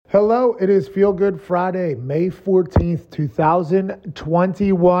Hello, it is Feel Good Friday, May 14th,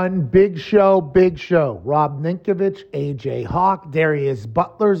 2021. Big show. Rob Ninkovich, AJ Hawk, Darius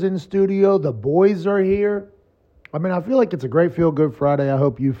Butler's in studio. The boys are here. I feel like it's a great Feel Good Friday. I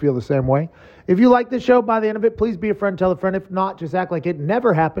hope you feel the same way. If you like this show, by the end of it, please be a friend, tell a friend. If not, just act like it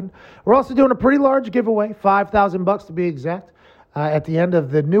never happened. We're also doing a pretty large giveaway, $5,000 to be exact. At the end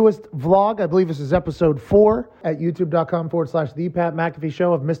of the newest vlog, I believe this is episode 4 at youtube.com/The Pat McAfee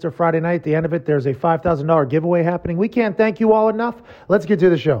Show of Mr. Friday Night. At the end of it, there's a $5,000 giveaway happening. We can't thank you all enough. Let's get to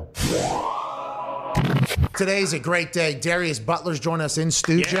the show. Today's a great day. Darius Butler's joining us in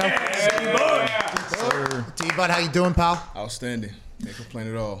studio. D-Butt, how you doing, pal? Outstanding. Can't complain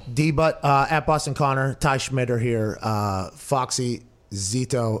at all. D-Butt, at Boston Connor, Ty Schmidt are here, Foxy,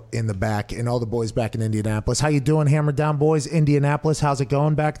 Zito in the back, and all the boys back in Indianapolis. How you doing, Hammer Down boys? Indianapolis, how's it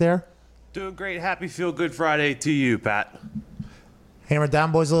going back there? Doing great. Happy Feel Good Friday to you, Pat. Hammer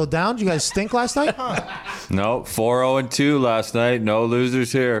Down boys a little down. Did you guys stink last night? No, 4-0-2 last night. No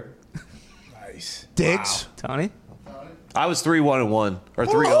losers here. Nice. Diggs? Wow. Tony? I was 3-1-1 or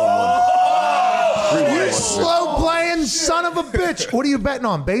 3-0-1. You slow playing son of a bitch. What are you betting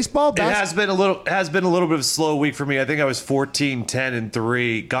on? Baseball? It has been a little bit of a slow week for me. I think I was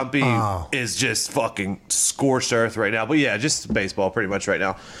 14-10-3. Gumpy is just fucking scorched earth right now. But yeah, just baseball pretty much right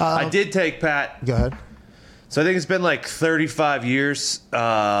now. I did take Pat. Go ahead. So I think it's been like 35 years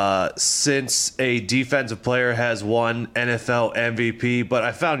since a defensive player has won NFL MVP. But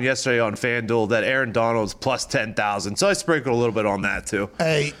I found yesterday on FanDuel that Aaron Donald's plus 10,000. So I sprinkled a little bit on that too.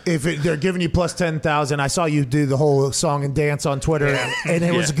 Hey, if they're giving you plus 10,000, I saw you do the whole song and dance on Twitter, and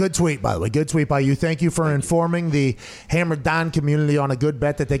it was a good tweet, by the way. Good tweet by you. Thank you for informing the Hammer Down community on a good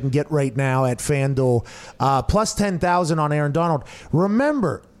bet that they can get right now at FanDuel. Plus 10,000 on Aaron Donald.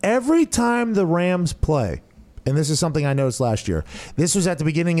 Remember, every time the Rams play, and this is something I noticed last year. This was at the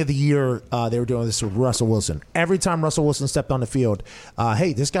beginning of the year. They were doing this with Russell Wilson. Every time Russell Wilson stepped on the field,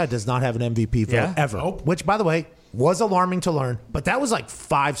 hey, this guy does not have an MVP vote ever. Nope. Which, by the way, was alarming to learn. But that was like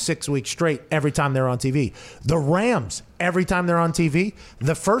 5-6 weeks straight every time they're on TV. The Rams, every time they're on TV,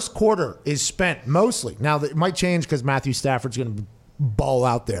 the first quarter is spent mostly. Now, it might change because Matthew Stafford's going to ball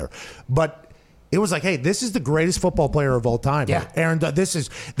out there. But it was like, hey, this is the greatest football player of all time. Yeah. Aaron,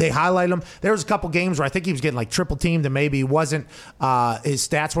 they highlight him. There was a couple games where I think he was getting like triple teamed and maybe he wasn't, his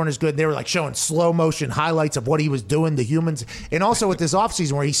stats weren't as good. They were like showing slow motion highlights of what he was doing, the humans. And also with this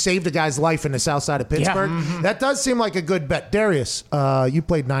offseason where he saved a guy's life in the south side of Pittsburgh. Yeah. That does seem like a good bet. Darius, you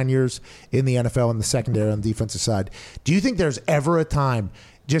played 9 years in the NFL in the secondary on the defensive side. Do you think there's ever a time,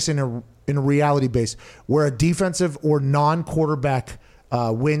 just in a reality base, where a defensive or non-quarterback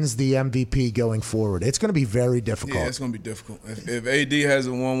wins the MVP going forward? It's going to be very difficult. Yeah, it's going to be difficult. If AD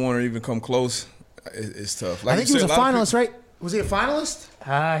hasn't won one or even come close, it's tough. Like I think he was a finalist, right? Was he a finalist?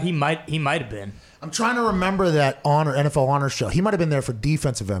 He might have been. I'm trying to remember that NFL honors show. He might have been there for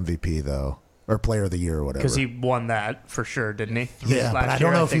defensive MVP though, or Player of the Year or whatever. Because he won that for sure, didn't he? Yeah, but I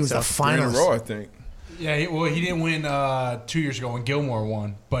don't know if he was a finalist. 3 in a row, I think. Yeah, he didn't win 2 years ago when Gilmore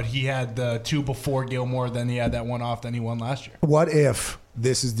won, but he had the 2 before Gilmore, then he had that one off, then he won last year. What if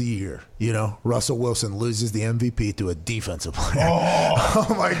this is the year, Russell Wilson loses the MVP to a defensive player?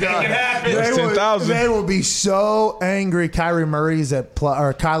 Oh my God. They will be so angry. Kyler Murray's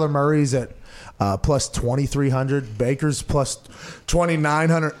at plus 2,300. Baker's plus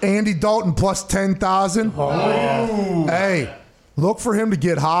 2,900. Andy Dalton plus 10,000. Oh. Hey, look for him to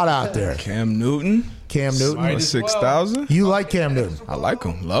get hot out there. Cam Newton. Plus 6,000. You like Cam Newton? I like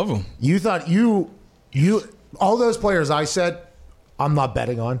him. Love him. You thought all those players I said I'm not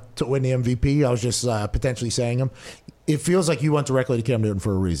betting on to win the MVP. I was just potentially saying them. It feels like you went directly to Cam Newton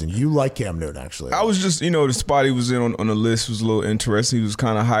for a reason. You like Cam Newton, actually. I was just, the spot he was in on the list was a little interesting. He was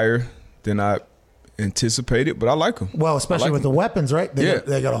kind of higher than I anticipated, but I like him. Well, especially with the weapons, right?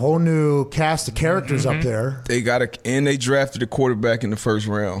 They got a whole new cast of characters up there. They drafted a quarterback in the first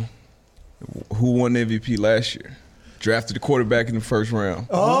round. Who won the MVP last year? Drafted a quarterback in the first round.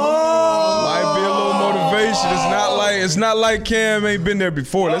 Oh, might be a little motivation. It's not like Cam ain't been there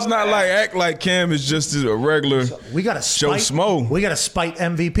before. Let's not act like Cam is just a regular Joe Smo. We got a spite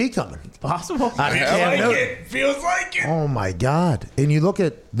MVP coming. Possible. Feels like it. Oh my God! And you look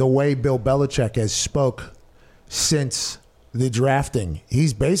at the way Bill Belichick has spoke since the drafting.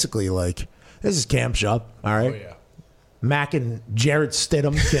 He's basically like, "This is Cam's job." All right. Oh, yeah. Mac and Jarrett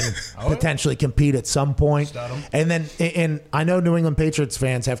Stidham can potentially compete at some point. And I know New England Patriots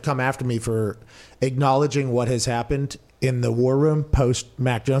fans have come after me for acknowledging what has happened in the war room post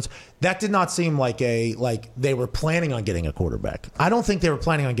Mac Jones, that did not seem like they were planning on getting a quarterback. I don't think they were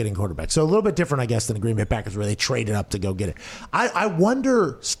planning on getting a quarterback. So a little bit different, I guess, than the Green Bay Packers where they traded up to go get it. I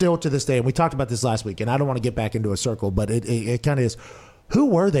wonder still to this day, and we talked about this last week, and I don't want to get back into a circle, but it kind of is. Who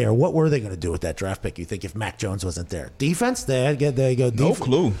were they, or what were they going to do with that draft pick, you think, if Mac Jones wasn't there? Defense? They go defense. No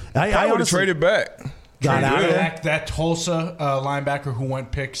clue. I would have traded back. Got out of there. That Tulsa linebacker who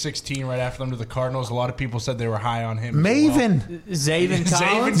went pick 16 right after them to the Cardinals. A lot of people said they were high on him. Maven. Zaven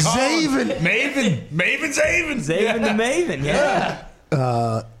Collins. Zaven. Maven Zaven the Maven,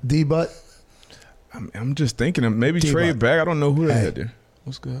 yeah. D-Butt. I'm just thinking of maybe trade back. I don't know who they had there.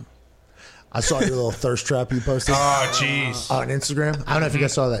 What's good? I saw your little thirst trap you posted. Oh, jeez. On Instagram. I don't know if you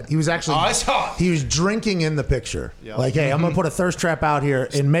guys saw that. He was actually. I saw it. He was drinking in the picture. Yep. Like, hey, I'm going to put a thirst trap out here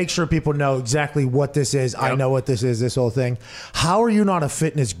and make sure people know exactly what this is. Yep. I know what this is, this whole thing. How are you not a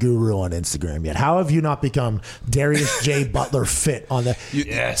fitness guru on Instagram yet? How have you not become Darius J. Butler fit on the.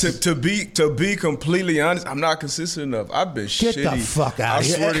 Yes. To be completely honest, I'm not consistent enough. I've been shitty. Get the fuck out of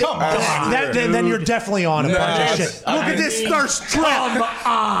here. Come on. Then you're definitely on a bunch of shit. Look at this thirst trap.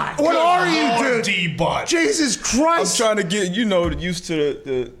 Come on. What are you? Dude. D-Butt. Jesus Christ. I'm trying to get, used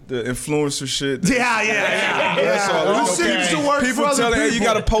to the influencer shit. Yeah. That's all. It seems to work people for other telling, people. hey, you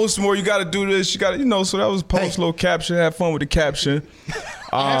got to post more, you got to do this, you got to, so that was post, little caption, have fun with the caption.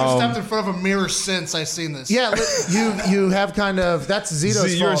 I haven't stepped in front of a mirror since I've seen this. Yeah, you have kind of, that's Zito's fault.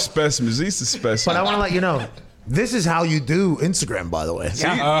 You're a specimen. Zito's a specimen. But I want to let you know, this is how you do Instagram, by the way.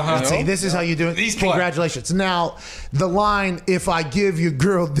 See, this is how you do it. Congratulations. Now, the line, if I give your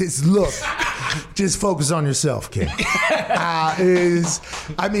girl this look, just focus on yourself, kid, not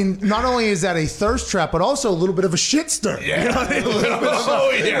only is that a thirst trap, but also a little bit of a shit stir. Yeah. You know what I mean? A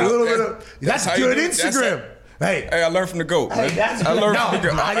little bit of, that's good Instagram. Hey, I learned from the GOAT. Man. Hey, that's I learned no, from the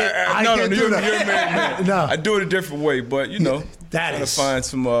GOAT. I can't do that. You're a man. No. I do it a different way, but that to is find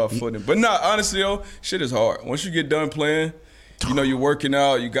some footing. But honestly though, shit is hard. Once you get done playing, you're working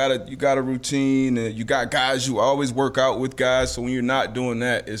out. You got a routine, and you got guys. You always work out with guys. So when you're not doing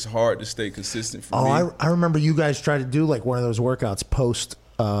that, it's hard to stay consistent for me. I remember you guys tried to do like one of those workouts post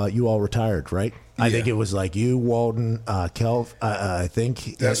you all retired, right? I think it was like you, Walden, Kelv. I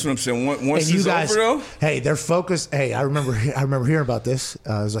think that's what I'm saying. Once you it's guys, over, though, hey, they're focused. Hey, I remember hearing about this.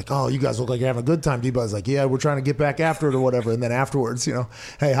 I was like, oh, you guys look like you're having a good time. D-Bud was like, yeah, we're trying to get back after it or whatever. And then afterwards,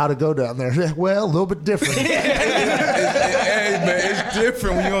 hey, how'd it go down there? Well, a little bit different. Hey, man, it's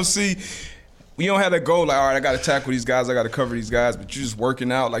different when you don't see. You don't have that goal like, all right, I got to tackle these guys, I got to cover these guys, but you're just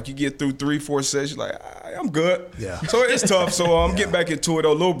working out. Like, you get through 3-4 sets, you're like, I'm good. Yeah. So it's tough. So I'm getting back into it,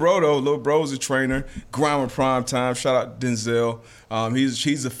 though. Lil bro's a trainer, grind with prime time. Shout out Denzel.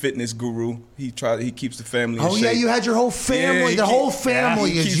 He's a fitness guru. He keeps the family in shape. Oh, yeah, you had your whole family. The whole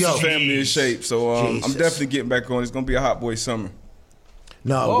family is keeps the family in shape. So I'm definitely getting back on. It's going to be a hot boy summer.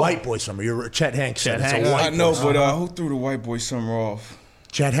 No, white boy summer. You're Chet Hanks. It's a white I know, but who threw the white boy summer off?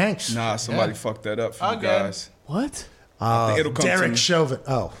 Chet Hanks. Nah, somebody fucked that up for you guys. What? It'll come Derek to Chauvin.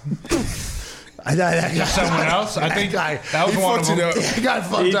 Oh. Someone else? I think that was one of them. He got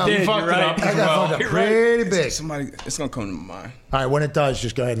fucked up. He fucked it up as well. Fucked up pretty big. It's going to come to my mind. All right, when it does,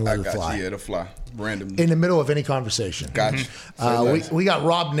 just go ahead and let it fly. You. Yeah, it'll fly. Randomly. In the middle of any conversation. Gotcha. We got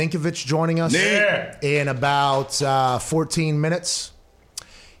Rob Ninkovich joining us in about 14 minutes.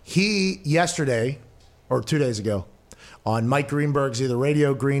 He, yesterday, or 2 days ago, on Mike Greenberg's either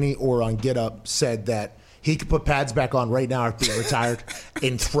Radio Greeny or on Get Up, said that he could put pads back on right now after being retired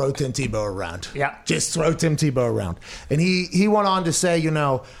and throw Tim Tebow around. Yeah. Just throw Tim Tebow around. And he went on to say,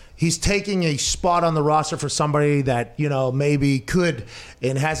 he's taking a spot on the roster for somebody that, maybe could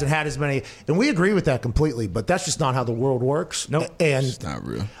and hasn't had as many. And we agree with that completely, but that's just not how the world works. Nope. And it's not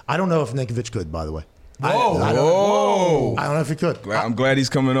real. I don't know if Ninkovich could, by the way. I don't know if he could. I'm glad he's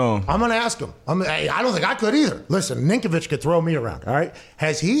coming on. I'm going to ask him. I don't think I could either. Listen, Ninkovich could throw me around, all right?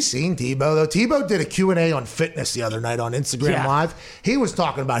 Has he seen Tebow, though? Tebow did a Q&A on fitness the other night on Instagram Live. He was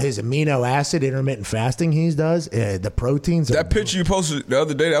talking about his amino acid intermittent fasting he does, the proteins. That picture you posted the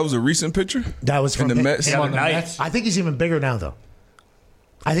other day, that was a recent picture? That was from the Mets. The other night. I think he's even bigger now, though.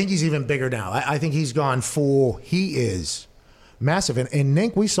 I think he's gone full. He is massive. And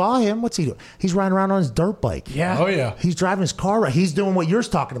Nink, we saw him. What's he doing? He's riding around on his dirt bike. Yeah. Oh, yeah. He's driving his car right. He's doing what you're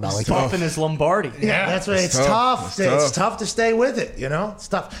talking about. Like bumping his Lombardi. Yeah, that's right. It's tough. It's tough to stay with it, It's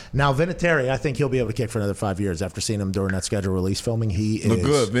tough. Now, Vinatieri, I think he'll be able to kick for another 5 years after seeing him during that schedule release filming. He look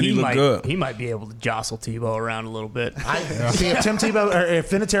good. Vinny look good. He might be able to jostle Tebow around a little bit. See, if Tim Tebow or if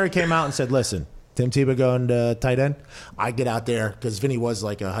Vinatieri came out and said, listen, Tim Tebow going to tight end, I get out there because Vinny was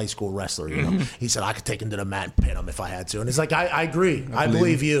like a high school wrestler. He said I could take him to the mat and pin him if I had to, and it's like I agree. I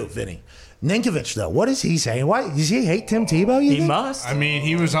believe you, Vinny. Ninkovich, though, what is he saying? Why does he hate Tim Tebow? You He think? must. I mean,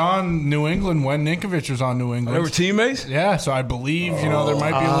 he was on New England when Ninkovich was on New England. They were teammates? Yeah, so I believe, there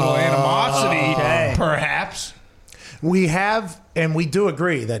might be a little animosity, Okay. perhaps. We have, and we do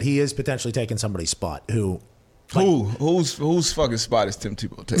agree that he is potentially taking somebody's spot. Whose fucking spot is Tim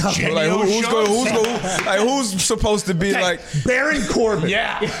Tebow taking? Okay. Like, who's supposed to be like Baron Corbin?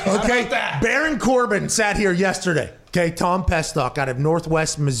 Yeah. Okay. Baron Corbin sat here yesterday. Okay. Tom Pestock out of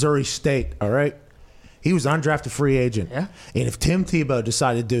Northwest Missouri State. All right. He was an undrafted free agent. Yeah. And if Tim Tebow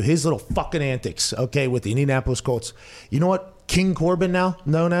decided to do his little fucking antics, okay, with the Indianapolis Colts, you know what King Corbin, now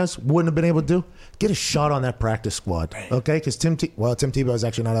known as, wouldn't have been able to do? Get a shot on that practice squad, okay? Because Tim Tebow is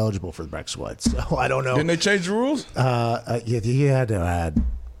actually not eligible for the practice squad, so I don't know. Didn't they change the rules? He had to add.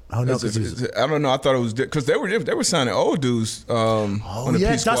 Oh no, I don't know. I thought it was because they were signing old dudes. On the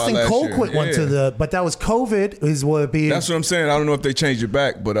P squad Dustin last year. Colquitt went to the, but that was COVID. Is what it be? That's what I'm saying. I don't know if they changed it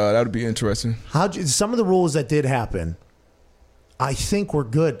back, but that would be interesting. Some of the rules that did happen, I think were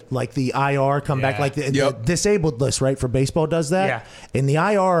good. Like the IR comeback, like the disabled list, right? For baseball does that. Yeah. In the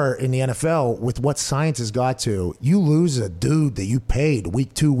IR in the NFL, with what science has got to, you lose a dude that you paid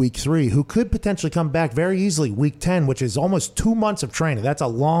week 2, week 3, who could potentially come back very easily week 10, which is almost 2 months of training. That's a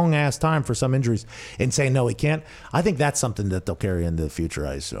long ass time for some injuries. And saying no, he can't. I think that's something that they'll carry into the future.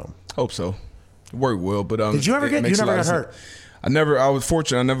 I assume. Hope so. It worked well, but did you ever get? You never got hurt. I was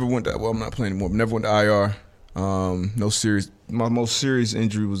fortunate. I never went. Well, I'm not playing anymore. But never went to IR. No serious. My most serious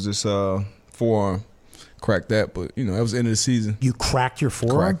injury was this forearm. Cracked that, but that was the end of the season. You cracked your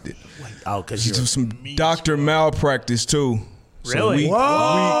forearm? Cracked it. Oh, because you some doctor malpractice too. Really?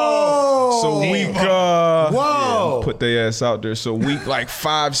 Put their ass out there. So week like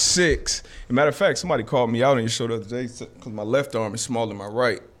 5, 6. As a matter of fact, somebody called me out on your show the other day because my left arm is smaller than my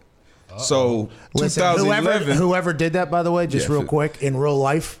right. So listen, 2011. whoever did that, by the way, just real quick, in real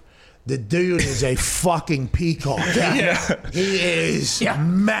life, the dude is a fucking peacock. He is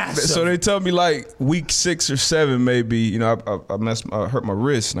massive. So they tell me like week 6 or 7, maybe, I hurt my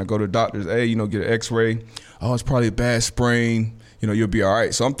wrist, and I go to the doctors, hey, get an x-ray. Oh, it's probably a bad sprain. You'll be all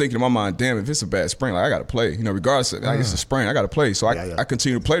right. So I'm thinking in my mind, damn, if it's a bad sprain, like I got to play. Regardless of it's a sprain, I got to play. So I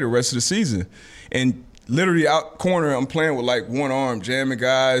continue to play the rest of the season. And literally out corner, I'm playing with like one arm, jamming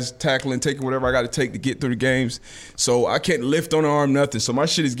guys, tackling, taking whatever I got to take to get through the games. So I can't lift on the arm, nothing. So my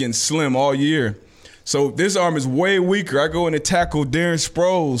shit is getting slim all year. So this arm is way weaker. I go in and tackle Darren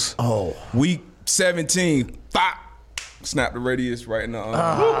Sproles. Oh. Week 17, pop, snap the radius right in the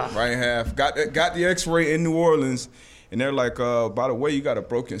right in half. Got the x-ray in New Orleans. And they're like, by the way, you got a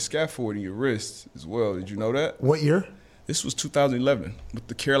broken scaphoid in your wrist as well. Did you know that? What year? This was 2011 with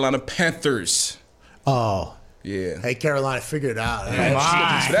the Carolina Panthers. Oh. Yeah. Hey, Carolina, figure it out.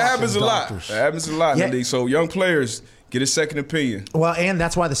 That happens a lot. That happens a lot in the league. So young players get a second opinion. Well, and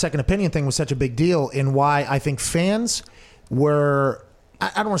that's why the second opinion thing was such a big deal, and why I think fans were,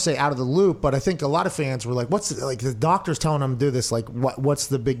 I don't want to say out of the loop, but I think a lot of fans were like, the doctor's telling them to do this, like, what's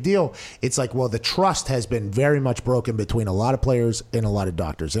the big deal? It's like, well, the trust has been very much broken between a lot of players and a lot of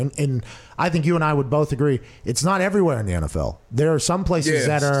doctors. And I think you and I would both agree, it's not everywhere in the NFL. There are some places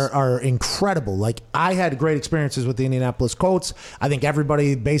that are incredible. Like, I had great experiences with the Indianapolis Colts. I think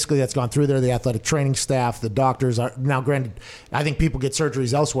everybody basically that's gone through there, the athletic training staff, the doctors are, now granted, I think people get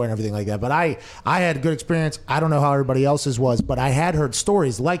surgeries elsewhere and everything like that, but I had a good experience. I don't know how everybody else's was, but I had heard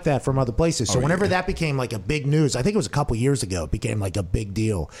stories like that from other places. So whenever that became like a big news, I think it was a couple years ago, it became like a big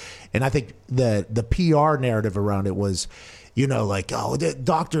deal. And I think the PR narrative around it was, like, oh, the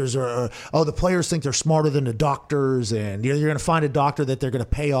doctors are, the players think they're smarter than the doctors, and you're going to find a doctor that they're going to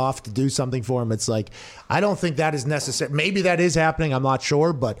pay off to do something for them. It's like, I don't think that is necessary. Maybe that is happening. I'm not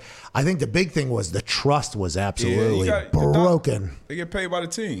sure, but I think the big thing was the trust was absolutely broken. They get paid by the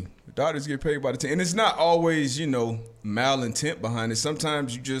team. The doctors get paid by the team. And it's not always, malintent behind it.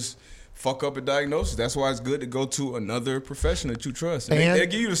 Sometimes you just fuck up a diagnosis. That's why it's good to go to another professional that you trust. And they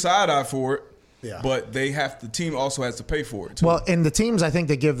give you the side eye for it. Yeah. But the team also has to pay for it too. Well, and the teams I think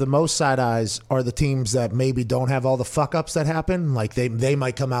that give the most side eyes are the teams that maybe don't have all the fuck ups that happen. Like they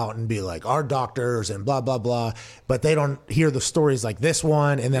might come out and be like, our doctors and blah, blah, blah. But they don't hear the stories like this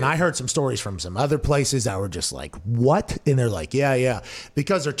one. And then I heard some stories from some other places that were just like, what? And they're like, yeah.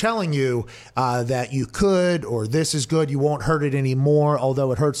 Because they're telling you that you could, or this is good, you won't hurt it anymore,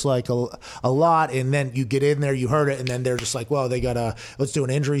 although it hurts like a lot. And then you get in there, you hurt it, and then they're just like, well, let's do an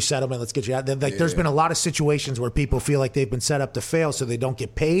injury settlement, let's get you out. There's been a lot of situations where people feel like they've been set up to fail, so they don't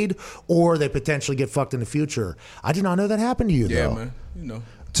get paid, or they potentially get fucked in the future. I did not know that happened to you, though. Yeah, man.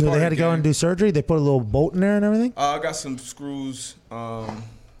 So they had to go and do surgery? They put a little bolt in there and everything? I got some screws. Darren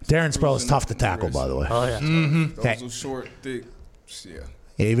Sproles is tough to tackle, by the way. Oh, yeah. Those are short, thick. Yeah.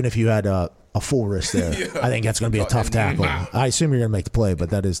 Even if you had a full wrist there, I think that's going to be a tough tackle. I assume you're going to make the play, but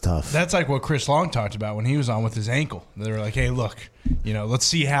that is tough. That's like what Chris Long talked about when he was on with his ankle. They were like, hey, look, let's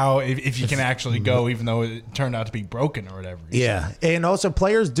see how if you can actually go, even though it turned out to be broken or whatever. Yeah, and also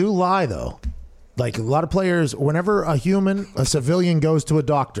players do lie, though. Like a lot of players, whenever a civilian goes to a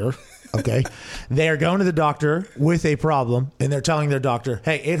doctor, okay, they are going to the doctor with a problem, and they're telling their doctor,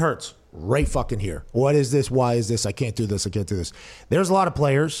 hey, it hurts right fucking here. What is this? Why is this? I can't do this. I can't do this. There's a lot of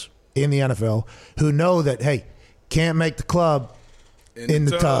players in the NFL who know that, hey, can't make the club in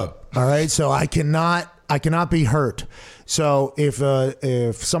the tub. All right, so I cannot be hurt. So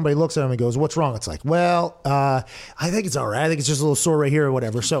if somebody looks at him and goes, what's wrong? It's like, well, I think it's all right. I think it's just a little sore right here or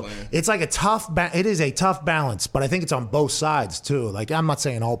whatever. So it's like it is a tough balance, but I think it's on both sides too. Like, I'm not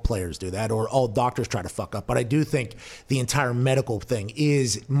saying all players do that or all doctors try to fuck up, but I do think the entire medical thing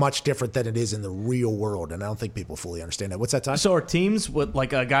is much different than it is in the real world. And I don't think people fully understand that. What's that, Ty? So are teams with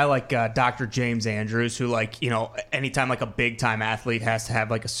like a guy like Dr. James Andrews, who anytime like a big time athlete has to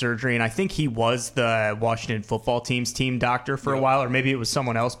have like a surgery, and I think he was the Washington football team's team doctor for a while, or maybe it was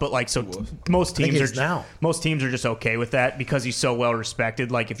someone else, but like, so most teams are just okay with that because he's so well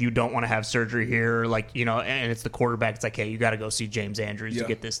respected. Like, if you don't want to have surgery here, like, and it's the quarterback, it's like, hey, you got to go see James Andrews to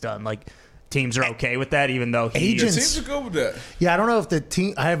get this done. Like, teams are okay with that, even though teams are good with that. Yeah, I don't know if the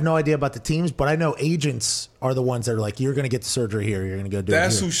team. I have no idea about the teams, but I know agents are the ones that are like, you're going to get the surgery here, you're going to go do it.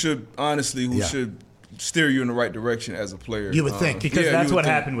 That's who should steer you in the right direction as a player. You would think. Because that's what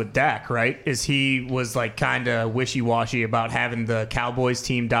happened with Dak, right? Is he was like kind of wishy-washy about having the Cowboys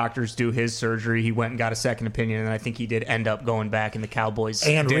team doctors do his surgery. He went and got a second opinion, and I think he did end up going back in the Cowboys.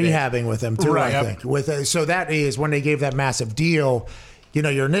 And rehabbing with them, too, right. I think. So that is when they gave that massive deal,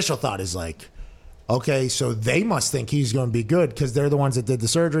 your initial thought is like, okay, so they must think he's going to be good because they're the ones that did the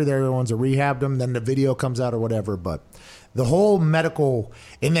surgery. They're the ones that rehabbed him. Then the video comes out or whatever, but the whole medical,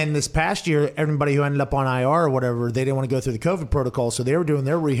 and then this past year, everybody who ended up on IR or whatever, they didn't want to go through the COVID protocol, so they were doing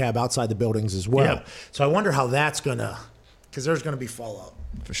their rehab outside the buildings as well. Yeah. So I wonder how that's going to, because there's going to be fallout.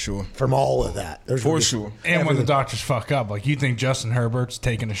 For sure. From all of that. For sure. And when the doctors fuck up, like, you think Justin Herbert's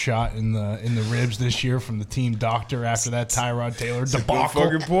taking a shot in the ribs this year from the team doctor after that Tyrod Taylor debacle?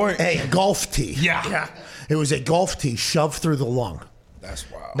 Good fucking point. Hey, a golf tee. Yeah. It was a golf tee shoved through the lung.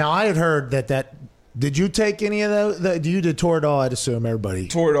 That's wild. Now, I had heard that did you take any of those? You did Toradol, I'd assume, everybody.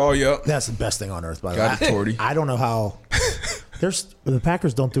 Toradol, yep. That's the best thing on earth, by the way. Got I don't know how. The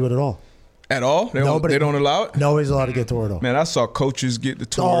Packers don't do it at all. At all? They don't allow it? Nobody's allowed to get Toradol. Man, I saw coaches get the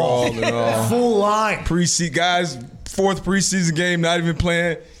Toradol and all. Full line. Preseason guys, fourth preseason game, not even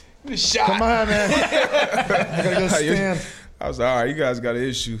playing. Shot. Come on, man. I gotta go stand. I was like, all right, you guys got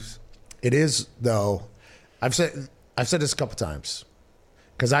issues. It is, though. I've said this a couple times.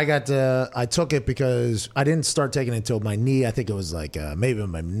 Because I took it because I didn't start taking it until my knee. I think it was like maybe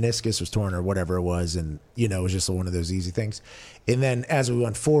my meniscus was torn or whatever it was. And, it was just one of those easy things. And then as we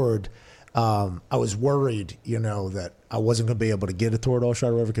went forward, I was worried, that I wasn't going to be able to get a Toradol shot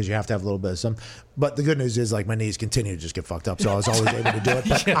or whatever because you have to have a little bit of something. But the good news is, like, my knees continue to just get fucked up. So I was always able to do it.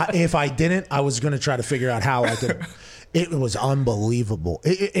 But if I didn't, I was going to try to figure out how I could. It was unbelievable.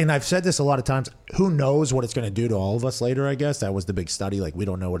 And I've said this a lot of times. Who knows what it's going to do to all of us later, I guess. That was the big study. Like, we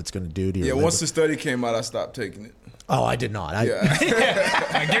don't know what it's going to do to your liver. Once the study came out, I stopped taking it. Oh, I did not.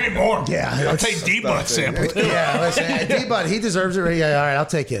 Give me more. Yeah. I'll take D-Butt sample. Yeah, listen. D-Butt, he deserves it. Yeah, all right, I'll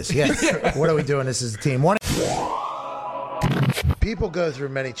take his. Yeah. What are we doing? This is a team. People go through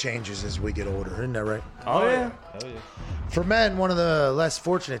many changes as we get older. Isn't that right? Oh, yeah. For men, one of the less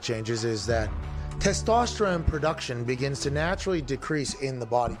fortunate changes is that testosterone production begins to naturally decrease in the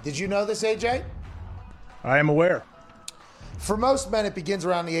body. Did you know this, AJ? I am aware. For most men, it begins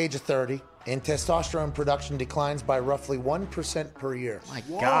around the age of 30, and testosterone production declines by roughly 1% per year. My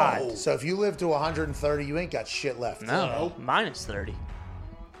God. So if you live to 130, you ain't got shit left. No, minus 30.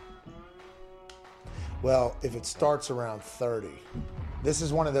 Well, if it starts around 30, this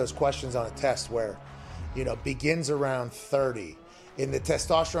is one of those questions on a test where, begins around 30, and the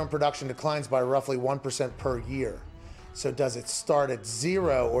testosterone production declines by roughly 1% per year. So does it start at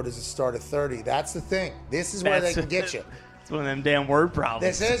 0 or does it start at 30? That's the thing. This is where they can get you. It's one of them damn word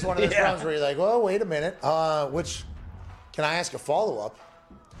problems. This is one of those problems where you're like, well, wait a minute. Can I ask a follow-up?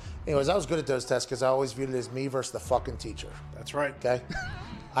 Anyways, I was good at those tests because I always viewed it as me versus the fucking teacher. That's right. Okay?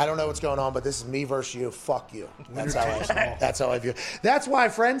 I don't know what's going on, but this is me versus you. Fuck you. That's how I view it. That's why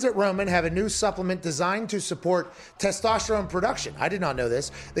friends at Roman have a new supplement designed to support testosterone production. I did not know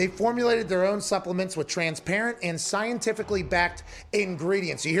this. They formulated their own supplements with transparent and scientifically backed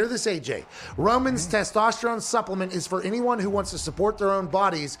ingredients. You hear this, AJ? Roman's testosterone supplement is for anyone who wants to support their own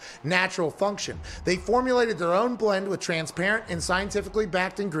body's natural function. They formulated their own blend with transparent and scientifically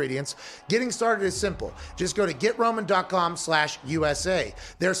backed ingredients. Getting started is simple. Just go to getroman.com/USA.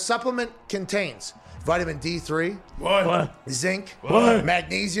 Their supplement contains vitamin D3, zinc,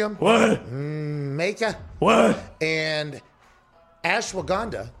 magnesium, maca, and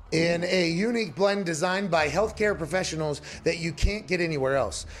ashwagandha in a unique blend designed by healthcare professionals that you can't get anywhere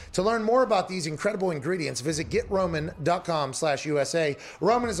else. To learn more about these incredible ingredients, visit getroman.com/USA.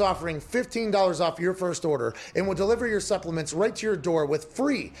 Roman is offering $15 off your first order and will deliver your supplements right to your door with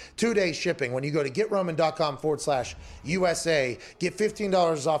free 2-day shipping. When you go to getroman.com/USA, get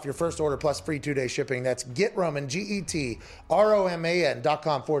 $15 off your first order plus free 2-day shipping. That's getroman,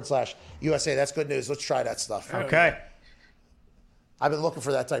 GETROMAN.com/USA. That's good news. Let's try that stuff. Okay. I've been looking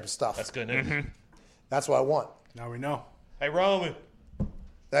for that type of stuff. That's good news. That's what I want. Now we know. Hey, Roman.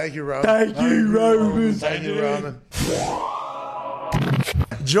 Thank you, Roman. Thank you, Roman. Thank you, Roman.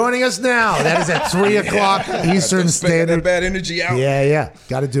 Joining us now, that is at 3 o'clock Eastern Standard. That bad energy out. Yeah.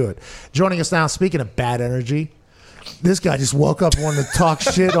 Got to do it. Joining us now, speaking of bad energy, this guy just woke up wanting to talk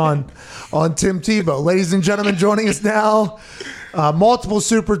shit on Tim Tebow. Ladies and gentlemen, joining us now, multiple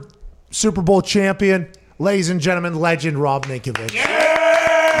Super Bowl champion, ladies and gentlemen, legend Rob Ninkovich. Yeah!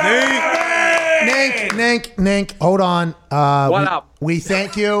 Nink. Hold on. What up? We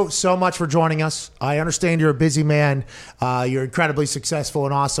thank you so much for joining us. I understand you're a busy man. You're incredibly successful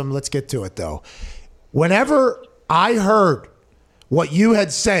and awesome. Let's get to it, though. Whenever I heard what you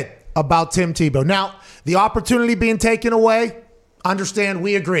had said about Tim Tebow, now, the opportunity being taken away, understand,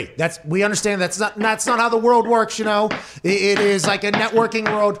 we agree. We understand that's not how the world works, you know. It is like a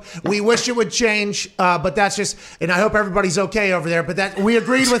networking world. We wish it would change, but that's just, and I hope everybody's okay over there, but that we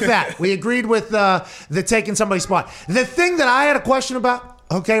agreed with that. We agreed with the taking somebody's spot. The thing that I had a question about,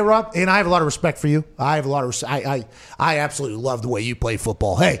 okay, Rob, and I have a lot of respect for you. I have a lot of I absolutely love the way you play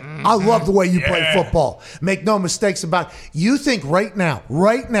football. Hey, I love the way you play football. Make no mistakes about it. You think right now,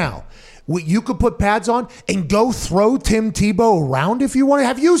 you could put pads on and go throw Tim Tebow around if you want to.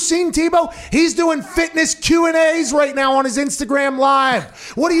 Have you seen Tebow? He's doing fitness Q&As right now on his Instagram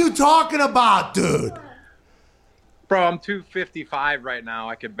Live. What are you talking about, dude? Bro, I'm 255 right now.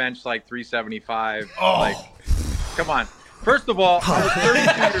 I could bench like 375. Come on. First of all, I was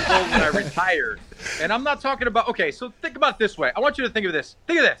 32 years old when I retired. And I'm not talking about, okay, so think about it this way. I want you to think of this.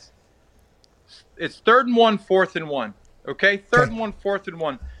 Think of this. It's 3rd and 1, 4th and 1. Okay? 3rd and 1, 4th and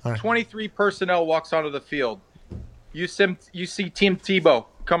 1. Right. 23 personnel walks onto the field. You see Tim Tebow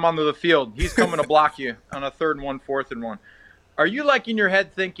come onto the field. He's coming to block you on a 3rd and 1, 4th and 1. Are you like in your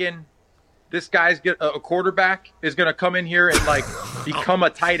head thinking this guy's a quarterback is going to come in here and like become a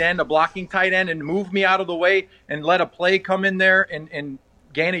tight end, a blocking tight end, and move me out of the way and let a play come in there and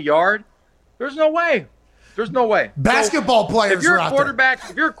gain a yard? There's no way. There's no way. Basketball players. If you're a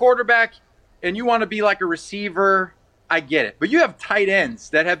quarterback and you want to be like a receiver, I get it. But you have tight ends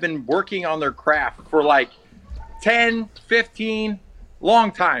that have been working on their craft for like 10, 15,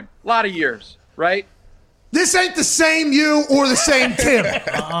 long time, a lot of years, right? This ain't the same you or the same Tim.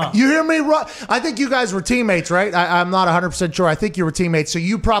 You hear me? I think you guys were teammates, right? I'm not 100% sure. I think you were teammates, so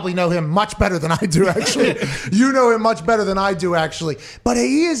you probably know him much better than I do, actually. You know him much better than I do, actually. But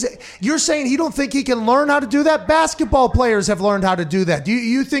you're saying he don't think he can learn how to do that? Basketball players have learned how to do that. Do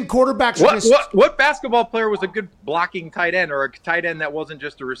you think quarterbacks What basketball player was a good blocking tight end or a tight end that wasn't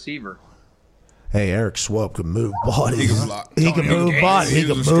just a receiver? Hey, Eric Swope can move bodies. He can move bodies. He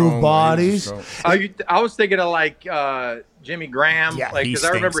can move bodies. I was thinking of like Jimmy Graham, because I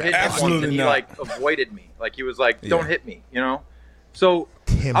remember hitting him once and he like avoided me. Like he was like, "Don't hit me," you know. So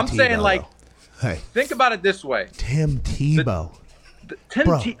I'm saying like, think about it this way: Tim Tebow.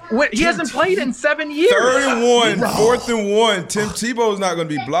 He hasn't played in 7 years. 3rd and 1, 4th and 1. Tim Tebow's not going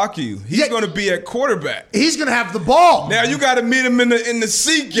to be blocking you. He's going to be at quarterback. He's going to have the ball. Now you got to meet him in the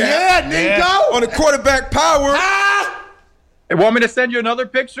C gap. Yeah, Ninko. On the quarterback power. You want me to send you another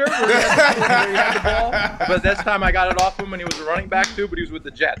picture where he had the ball? But this time I got it off him when he was a running back too, but he was with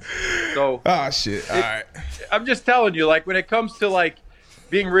the Jets. So shit. All right. I'm just telling you, like when it comes to like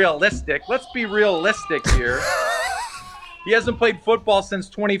being realistic, let's be realistic here. He hasn't played football since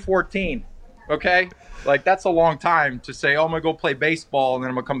 2014, okay? Like, that's a long time to say, oh, I'm going to go play baseball, and then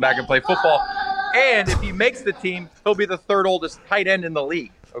I'm going to come back and play football. And if he makes the team, he'll be the 3rd oldest tight end in the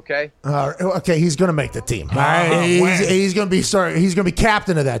league. Okay. Okay, he's going to make the team. All right? He's going to be He's going to be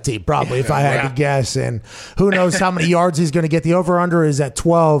captain of that team probably, if I had to guess. And who knows how many yards he's going to get. The over/under is at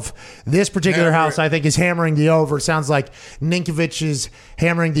 12. This particular house, I think, is hammering the over. Sounds like Ninkovich is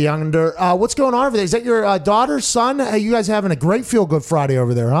hammering the under. What's going on over there? Is that your daughter, son? You guys having a great Feel Good Friday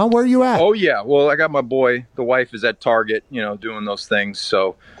over there, huh? Where are you at? Oh yeah. Well, I got my boy. The wife is at Target, doing those things.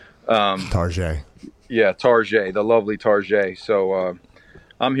 So, Tarjay. Yeah, Tarjay, the lovely Tarjay. So.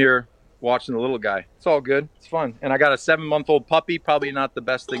 I'm here watching the little guy. It's all good. It's fun. And I got a 7-month-old puppy. Probably not the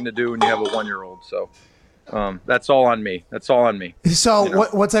best thing to do when you have a 1-year-old. So that's all on me. So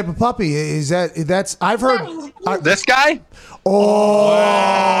what type of puppy is that? That's I've heard. This guy? Oh,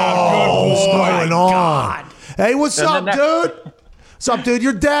 wow, what's going on? Hey, what's up, dude? What's up, dude?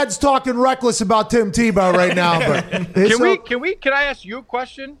 Your dad's talking reckless about Tim Tebow right now. But Can I ask you a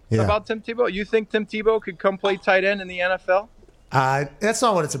question about Tim Tebow? You think Tim Tebow could come play tight end in the NFL? That's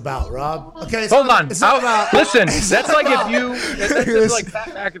not what it's about, Rob. Okay, hold on. Listen, that's like if you, that's like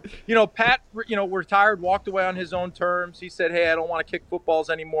Pat, retired, walked away on his own terms. He said, "Hey, I don't want to kick footballs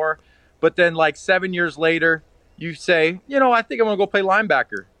anymore." But then, like 7 years later, you say, I think I'm going to go play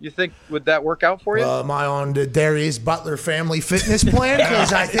linebacker. You think, would that work out for you? Am I on the Darius Butler family fitness plan?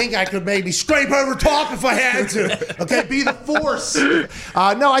 Because I think I could maybe scrape over top if I had to. Okay, be the force.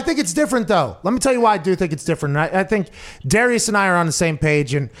 No, I think it's different, though. Let me tell you why I do think it's different. I think Darius and I are on the same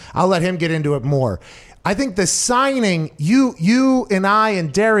page, and I'll let him get into it more. I think the signing, you and I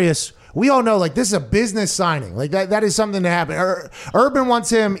and Darius, we all know, like, this is a business signing. Like, that is something to happen. Urban wants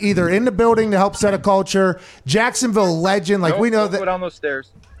him either in the building to help set a culture. Jacksonville legend. Like, we know that. Don't go down those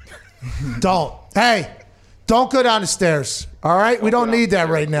stairs. Don't. Hey, don't go down the stairs. All right? We don't need that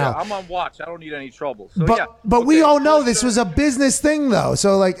right now. Yeah, I'm on watch. I don't need any trouble. So, but we all know this was a business thing, though.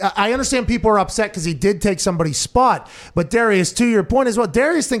 So, like, I understand people are upset because he did take somebody's spot. But, Darius, to your point as well,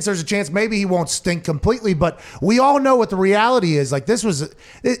 Darius thinks there's a chance maybe he won't stink completely. But we all know what the reality is. Like,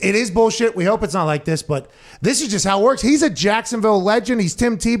 it is bullshit. We hope it's not like this. But this is just how it works. He's a Jacksonville legend. He's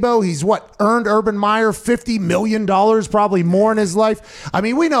Tim Tebow. He's earned Urban Meyer $50 million, probably more in his life. I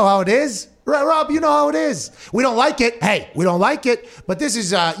mean, we know how it is. Rob, you know how it is. We don't like it. Hey, we don't like it. But this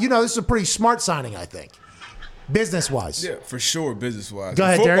is, this is a pretty smart signing, I think, business-wise. Yeah, for sure, business-wise. Go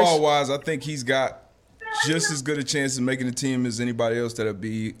ahead, Darius. Football-wise, I think he's got just as good a chance of making the team as anybody else that'll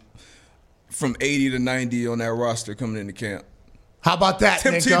be from 80 to 90 on that roster coming into camp. How about that,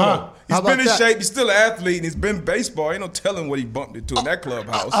 Tim Tebow. He's been in shape. He's still an athlete, and he's been baseball. Ain't no telling what he bumped into in that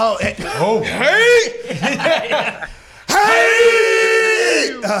clubhouse.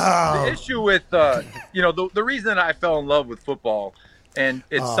 The issue with, the reason I fell in love with football, and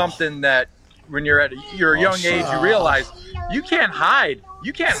it's something that when you're at your young age, you realize you can't hide.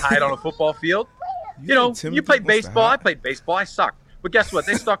 You can't hide on a football field. You played baseball. I played baseball. I sucked. But guess what?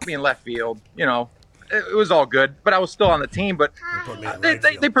 They stuck me in left field. It was all good. But I was still on the team. But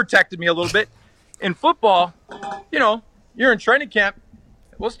they protected me a little bit. In football, you're in training camp.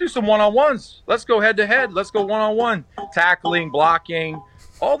 Let's do some one-on-ones. Let's go head-to-head. Let's go one-on-one. Tackling, blocking,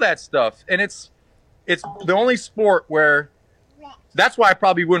 all that stuff. And it's the only sport where that's why I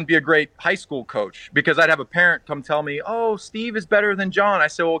probably wouldn't be a great high school coach, because I'd have a parent come tell me, "Oh, Steve is better than John." I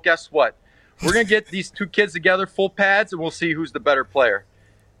said, "Well, guess what? We're going to get these two kids together, full pads, and we'll see who's the better player."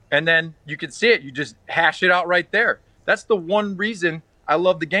 And then you can see it. You just hash it out right there. That's the one reason I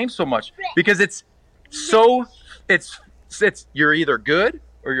love the game so much, because it's you're either good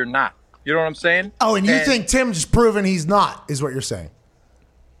or you're not. You know what I'm saying? Oh, and you think Tim's proven he's not, is what you're saying.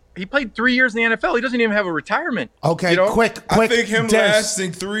 He played 3 years in the NFL. He doesn't even have a retirement. Okay, quick. I think him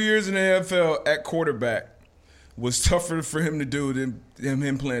lasting 3 years in the NFL at quarterback was tougher for him to do than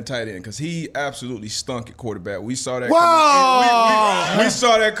him playing tight end, because he absolutely stunk at quarterback. We saw that. We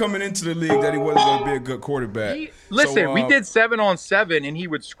saw that coming into the league, that he wasn't going to be a good quarterback. We did 7-on-7, and he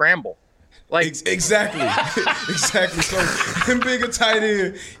would scramble. Exactly. So him being a tight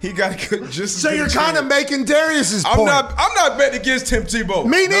end, he got a good just. So you're kind of making Darius's point. I'm not betting against Tim Tebow.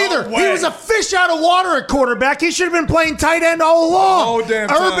 Me neither. He was a fish out of water at quarterback. He should have been playing tight end all along. All damn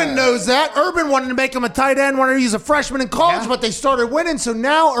time. Urban knows that. Urban wanted to make him a tight end when he was a freshman in college, but they started winning. So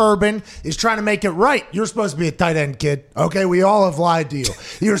now Urban is trying to make it right. You're supposed to be a tight end, kid. Okay, we all have lied to you.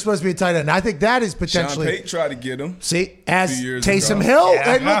 You're supposed to be a tight end. I think that is potentially. Sean Payton tried to get him. See, as Taysom Hill,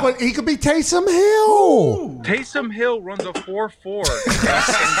 and look what he could be. Taysom Hill. Ooh. Taysom Hill runs a 4.4.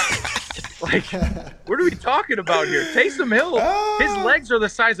 What are we talking about here? Taysom Hill, his legs are the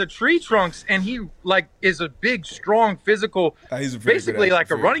size of tree trunks, and he is a big, strong, physical, basically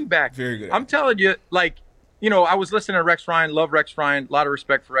like a running back. Very good. I'm telling you, I was listening to Rex Ryan, love Rex Ryan, a lot of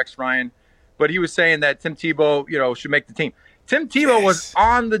respect for Rex Ryan, but he was saying that Tim Tebow, should make the team. Tim Tebow was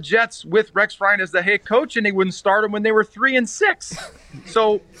on the Jets with Rex Ryan as the head coach, and they wouldn't start him when they were 3-6.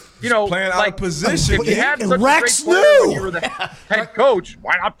 So, playing out of position. If you had such Rex a great player when knew. you were the head coach,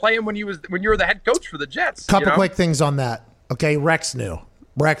 why not play him when you were the head coach for the Jets? Couple quick things on that. Okay, Rex knew.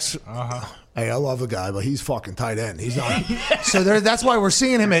 Rex. Hey, I love the guy, but he's fucking tight end. He's not. So that's why we're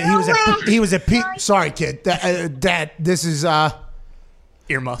seeing him. He was at. Sorry, kid. Dad, this is.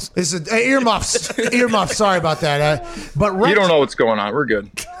 Earmuffs. This is earmuffs. Earmuffs. Sorry about that. But Rex, You don't know what's going on. We're good.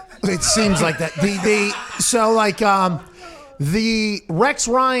 it seems like that. The Rex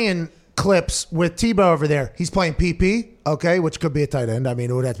Ryan clips with Tebow over there. He's playing PP, okay, which could be a tight end. I mean,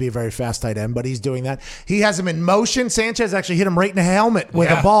 it would have to be a very fast tight end, but he's doing that. He has him in motion. Sanchez actually hit him right in the helmet with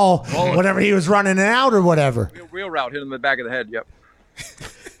a ball whenever he was running it out or whatever. Wheel route, hit him in the back of the head. Yep.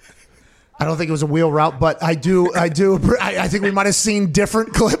 I don't think it was a wheel route, but I think we might have seen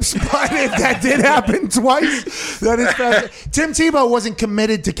different clips, but if that did happen twice, that is fast. Tim Tebow wasn't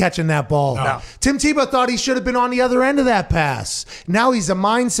committed to catching that ball. No. Tim Tebow thought he should have been on the other end of that pass. Now he's a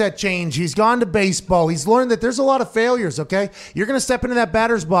mindset change. He's gone to baseball. He's learned that there's a lot of failures, okay? You're going to step into that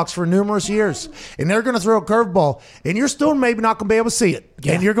batter's box for numerous years, and they're going to throw a curveball, and you're still maybe not going to be able to see it,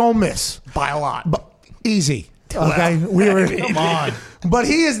 and you're going to miss. By a lot. But easy. Okay, Come on. But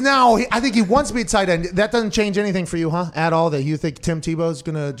he is now. I think he wants to be a tight end. That doesn't change anything for you, huh? At all? That you think Tim Tebow's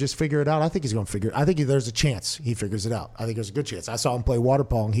gonna just figure it out? I think he's gonna figure it. I think there's a chance he figures it out. I think there's a good chance. I saw him play water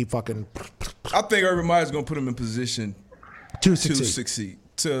polo, and he fucking. I think Urban Meyer's gonna put him in position to succeed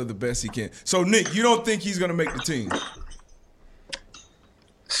to the best he can. So Nick, you don't think he's gonna make the team?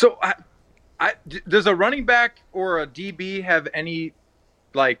 So, does a running back or a DB have any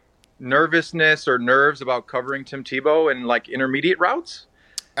nervousness or nerves about covering Tim Tebow in intermediate routes?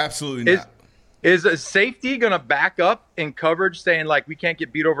 Absolutely not. Is a safety going to back up in coverage saying we can't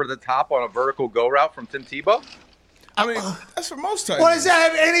get beat over the top on a vertical go route from Tim Tebow? I mean, that's for most times. What does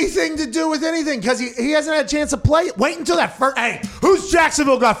that have anything to do with anything? Because he hasn't had a chance to play. Wait until that first. Hey, who's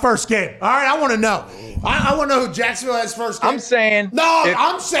Jacksonville got first game? All right, I want to know. I want to know who Jacksonville has first game. I'm saying the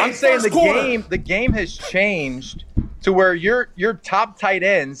game has changed to where your top tight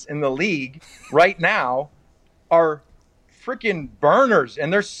ends in the league right now are freaking burners,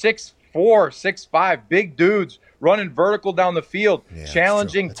 and they're 6'4", 6'5", big dudes running vertical down the field,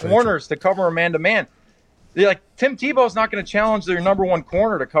 challenging corners to cover a man-to-man. Tim Tebow's not going to challenge their number one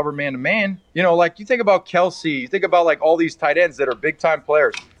corner to cover man-to-man. You think about Kelsey, you think about all these tight ends that are big-time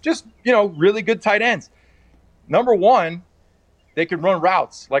players, just, really good tight ends. Number one, they can run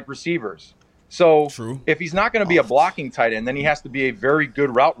routes like receivers. So if he's not going to be a blocking tight end, then he has to be a very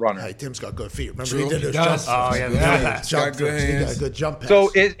good route runner. Hey, Tim's got good feet. Remember he did those jumps. Oh yeah, He got a good jump pass. So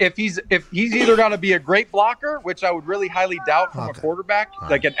if he's either going to be a great blocker, which I would really highly doubt from a quarterback,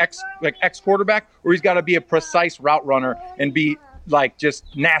 like an ex quarterback, or he's got to be a precise route runner and be just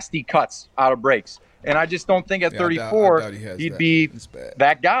nasty cuts out of breaks. And I just don't think at 34 he'd be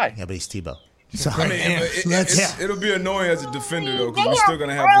that guy. Yeah, but he's Tebow. I mean, it'll be annoying as a defender, though, because we're still going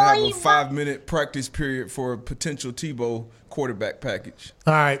to have a 5-minute practice period for a potential Tebow quarterback package.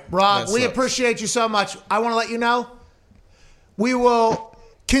 All right, Rob, we appreciate you so much. I want to let you know we will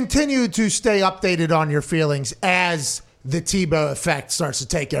continue to stay updated on your feelings as the Tebow effect starts to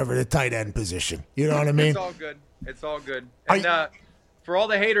take over the tight end position. You know what I mean? It's all good. It's all good. And for all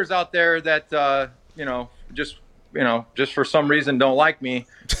the haters out there that, just for some reason don't like me,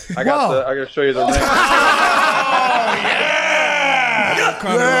 I got to show you the ring.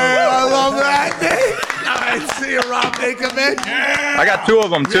 I love that. I see you, Rob Ninkovich. I got two of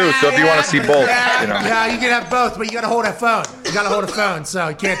them too, so if you want to see both, Yeah, you can have both, but you got to hold a phone. You got to hold a phone, so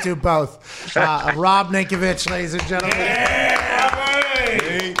you can't do both. Rob Ninkovich, ladies and gentlemen.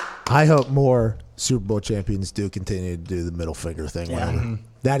 I hope more Super Bowl champions do continue to do the middle finger thing. Yeah.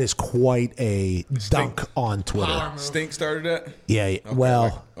 That is quite a dunk on Twitter. Stink started that? Yeah, Okay,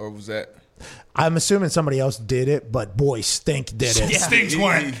 well. or was that? I'm assuming somebody else did it, but boy, Stink did it. Yeah. Stink's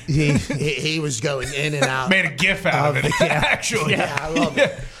went. He was going in and out. Made a gif out of it, actually. Yeah, I love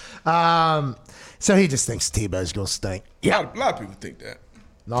it. So he just thinks Tebow's going to stink. Yeah. A lot of people think that.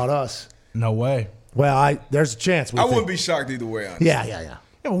 Not us. No way. Well, there's a chance. I wouldn't be shocked either way, honestly. Yeah.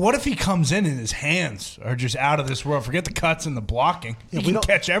 Yeah, but what if he comes in and his hands are just out of this world? Forget the cuts and the blocking. He can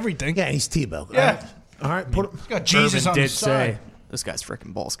catch everything. Yeah, he's Tebow. Yeah. All right. He's got Jesus on the side. This guy's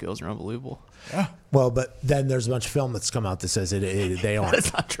freaking ball skills are unbelievable. Yeah. Well, but then there's a bunch of film that's come out that says they aren't.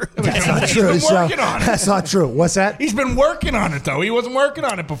 That's not true. That's not true. He's been working on it. That's not true. What's that? He's been working on it, though. He wasn't working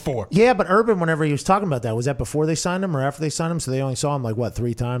on it before. Yeah, but Urban, whenever he was talking about that, was that before they signed him or after they signed him? So they only saw him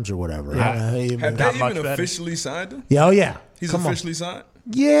 3 times or whatever. Yeah. Have they even officially signed him? Yeah, oh yeah. He's officially signed?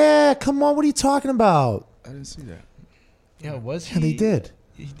 Yeah, come on. What are you talking about? I didn't see that. Yeah, was he? And they did.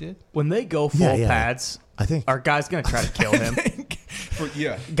 He did. When they go full Yeah. pads, I think. are guys going to try to kill him?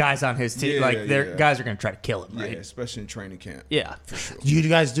 Yeah. Guys on his team, guys are going to try to kill him, right? Yeah, especially in training camp. Yeah. For sure. You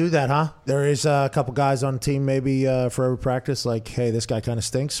guys do that, huh? There is a couple guys on the team maybe for every practice, like, hey, this guy kind of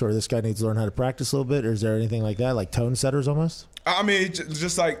stinks, or this guy needs to learn how to practice a little bit, or is there anything like that, like tone setters almost? I mean, it's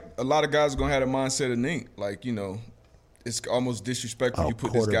just like a lot of guys are going to have a mindset of Nink. Like, it's almost disrespectful you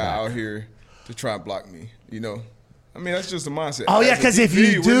put this guy out here to try and block me, I mean, that's just a mindset. Oh, yeah, because if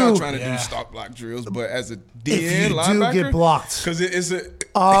you do. We're not trying to do stop block drills, but as a DN linebacker. If you do get blocked. Because it's a.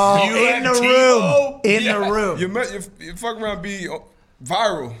 Oh, in the room. In the room. You fuck around be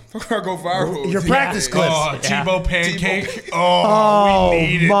viral. Fuck around go viral. Your practice clips. Oh, Tebow pancake. Tebow. Oh, we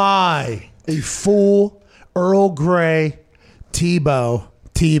need it. My. A full Earl Grey Tebow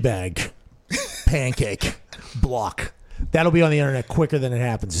teabag pancake block. That'll be on the internet quicker than it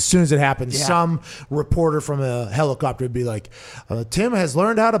happens. As soon as it happens, some reporter from a helicopter would be like, Tim has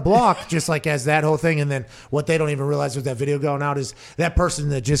learned how to block, just like as that whole thing. And then what they don't even realize with that video going out is that person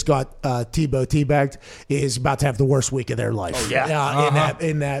that just got Tebow teabagged is about to have the worst week of their life. Oh, yeah.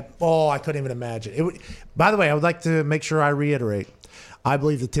 In that, I couldn't even imagine. It would, by the way, I would like to make sure I reiterate. I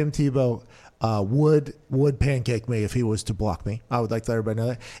believe that Tim Tebow would pancake me if he was to block me. I would like to let everybody know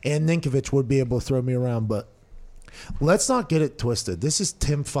that. And Ninkovich would be able to throw me around, but let's not get it twisted. This is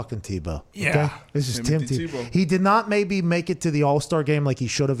Tim fucking Tebow. Yeah. Okay? This is Tim Tebow. He did not maybe make it to the All-Star game like he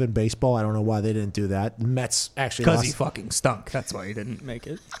should have in baseball. I don't know why they didn't do that. The Mets actually lost. Because he fucking stunk. That's why he didn't make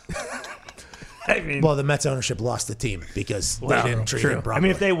it. I mean, well, the Mets ownership lost the team because they didn't treat him properly. I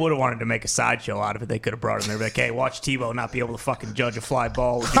mean, if they would have wanted to make a sideshow out of it, they could have brought him there. Like, hey, watch Tebow not be able to fucking judge a fly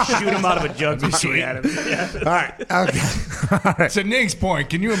ball. We'll just shoot him out of a jug machine at him. Yeah. All right. Okay. To Nick's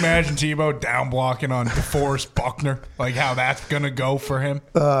point, can you imagine Tebow down blocking on DeForest Buckner? Like how that's going to go for him?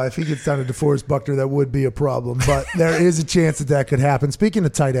 If he gets down to DeForest Buckner, that would be a problem. But there is a chance that could happen. Speaking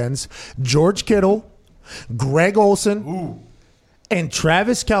of tight ends, George Kittle, Greg Olsen, and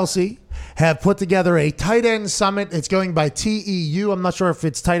Travis Kelce have put together a tight end summit. It's going by TEU. I'm not sure if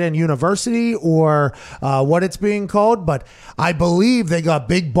it's Tight End University or what it's being called, but I believe they got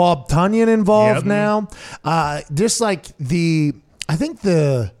Big Bob Tunyon involved now. Just like I think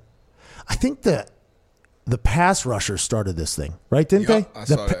the pass rusher started this thing, right? Didn't they? I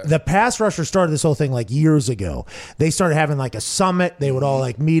saw that. The pass rusher started this whole thing like years ago. They started having like a summit. They would all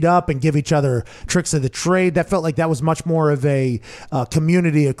like meet up and give each other tricks of the trade. That felt like that was much more of a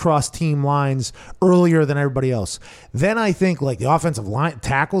community across team lines earlier than everybody else. Then I think like the offensive line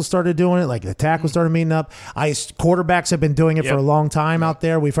tackles started doing it. Like the tackles started meeting up. Quarterbacks have been doing it for a long time out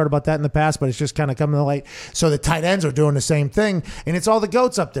there. We've heard about that in the past, but it's just kind of coming to light. So the tight ends are doing the same thing, and it's all the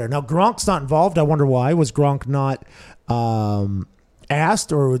GOATs up there. Now Gronk's not involved. I wonder why. Was Gronk not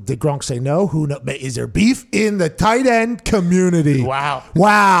asked, or did Gronk say no? Who knows? Is there beef in the tight end community? Wow.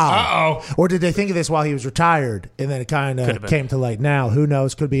 Uh-oh. Or did they think of this while he was retired, and then it kind of came to light now? Who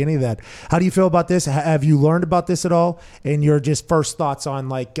knows? Could be any of that. How do you feel about this? Have you learned about this at all? And your just first thoughts on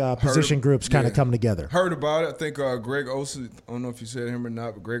like position groups kind of coming together? Heard about it. I think Greg Olsen, I don't know if you said him or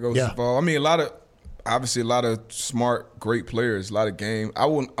not, but Greg Olsen's involved. I mean, obviously a lot of smart, great players, a lot of game. I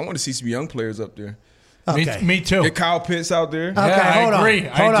want to see some young players up there. Okay. Me too. Get Kyle Pitts out there. Okay, I agree,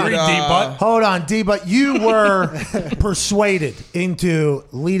 D-Butt. Hold on, D-Butt. You were persuaded into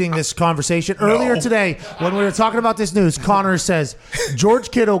leading this conversation. Earlier today, when we were talking about this news, Connor says, George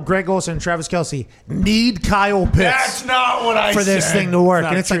Kittle, Greg Olsen, and Travis Kelce need Kyle Pitts. That's not what I said. For this thing to work.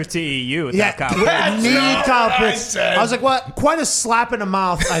 Not and it's true like, TEU with yeah, that Kyle. need Kyle Pitts. I was like, what? Quite a slap in the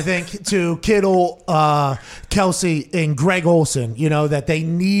mouth, I think, to Kittle, Kelce, and Greg Olsen, that they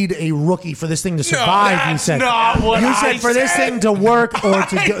need a rookie for this thing to survive, you said. You said for this thing to work or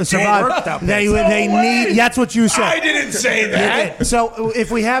to survive, they need. That's what you said. I didn't say that. So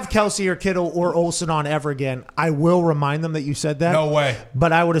if we have Kelce or Kittle or Olsen on ever again, I will remind them that you said that. No way.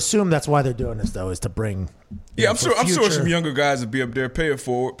 But I would assume that's why they're doing this, though, is to bring. Yeah, I'm sure some younger guys will be up there, pay it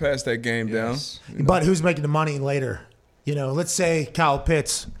forward, pass that game down. But who's making the money later? Let's say Kyle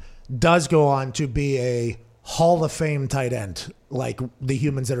Pitts does go on to be a Hall of Fame tight end, like the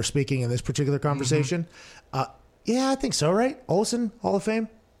humans that are speaking in this particular conversation. Yeah, I think so, right? Olsen, Hall of Fame?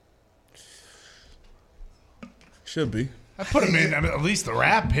 Should be. I put him in at least the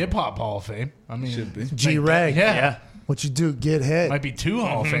rap hip-hop Hall of Fame. I mean, should be. G-Reg. Yeah. What you do, get hit. Might be 2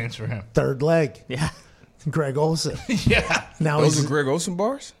 Hall of Fames for him. Third leg. Yeah. Greg Olsen. Yeah. Now Those are Greg Olsen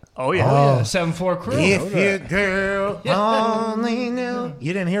bars? Oh, yeah. Oh, yeah. 7-4 crew. If your girl only knew.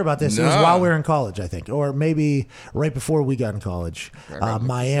 You didn't hear about this. It was while we were in college, I think. Or maybe right before we got in college.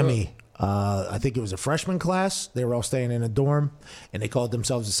 Miami I think it was a freshman class. They were all staying in a dorm, and they called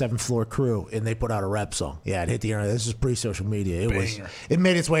themselves the 7th Floor Crew, and they put out a rap song. Yeah, it hit the internet. This is pre-social media. It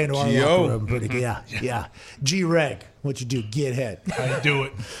made its way into our locker room. Pretty, yeah. G-Reg, what you do? Get head. How you do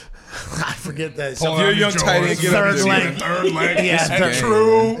it? I forget that. So if you're a young tight end, get third leg. Yeah,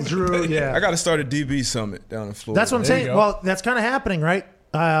 Drew. Yeah. I got to start a DB summit down in Florida. That's what I'm saying. Well, that's kind of happening, right?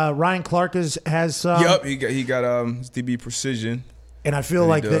 Ryan Clark has. Yep, he got his DB precision. And I feel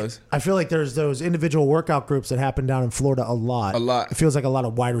like there's those individual workout groups that happen down in Florida a lot. It feels like a lot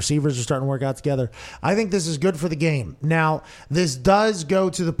of wide receivers are starting to work out together. I think this is good for the game. Now, this does go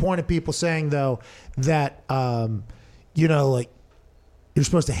to the point of people saying though that like you're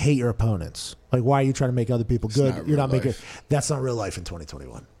supposed to hate your opponents. Like, why are you trying to make other people good? You're not making. That's not real life in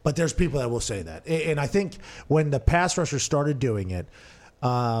 2021. But there's people that will say that. And I think when the pass rushers started doing it.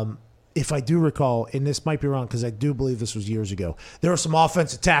 If I do recall, and this might be wrong because I do believe this was years ago, there were some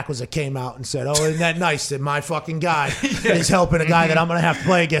offensive tackles that came out and said, "Oh, isn't that nice that my fucking guy is helping a guy that I'm going to have to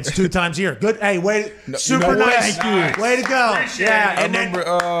play against 2 times a year?" Good, hey, super nice, thank you, way to go. Yeah, I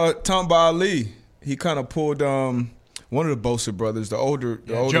remember Tom Ali. He kind of pulled one of the Bosa brothers, the older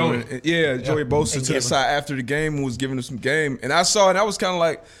Joey. one, Joey Bosa to the side after the game and was giving him some game, and I saw it. And I was kind of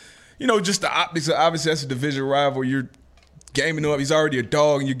like, just the optics. Obviously, that's a division rival. You're gaming him up. He's already a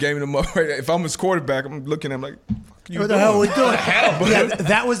dog, and you're gaming him up. Right? If I'm his quarterback, I'm looking at him like, what the hell are we doing? Yeah,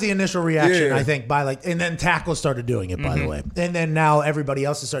 that was the initial reaction, I think, and then tackles started doing it, by the way. And then now everybody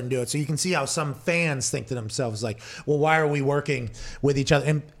else is starting to do it. So you can see how some fans think to themselves, like, well, why are we working with each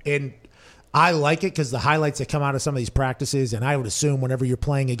other? And I like it because the highlights that come out of some of these practices, and I would assume whenever you're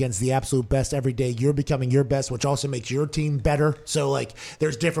playing against the absolute best every day, you're becoming your best, which also makes your team better. So, like,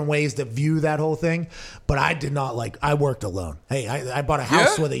 there's different ways to view that whole thing. But I did not I worked alone. Hey, I bought a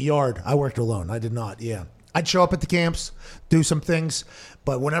house with a yard. I worked alone. I did not, I'd show up at the camps, do some things.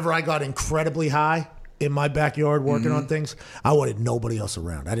 But whenever I got incredibly high in my backyard working on things, I wanted nobody else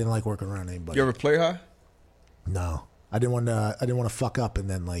around. I didn't like working around anybody. You ever play high? No. I didn't want to fuck up and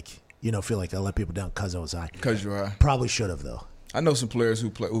then, like, feel like I let people down because I was high. Because you're high. Probably should have, though. I know some players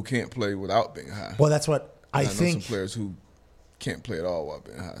who can't play without being high. Well, that's what I think. I know some players who can't play at all while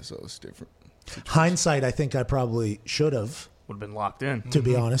being high, so it's different. Hindsight, I think I probably should have. Would have been locked in. To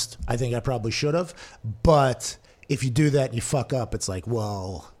be honest, I think I probably should have. But if you do that and you fuck up, it's like,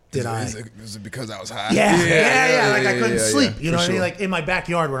 well, Is it because I was high? Yeah. Like I couldn't sleep. You know what I mean? Like in my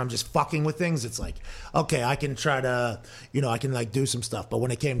backyard where I'm just fucking with things, it's like, okay, I can try to, I can like do some stuff. But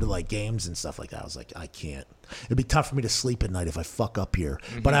when it came to like games and stuff like that, I was like, I can't. It'd be tough for me to sleep at night if I fuck up here.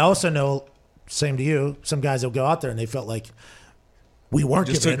 But I also know, same to you, some guys will go out there and they felt like we weren't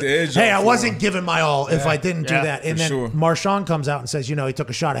giving it. Hey, I wasn't giving my all if I didn't do that. And then Marshawn comes out and says, he took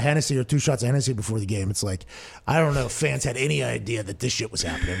a shot of Hennessy or 2 shots of Hennessy before the game. It's like, I don't know if fans had any idea that this shit was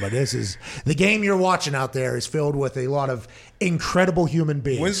happening, but this is the game you're watching out there is filled with a lot of incredible human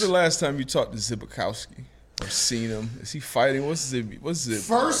beings. When's the last time you talked to Zibikowski or seen him? Is he fighting? What's Zib?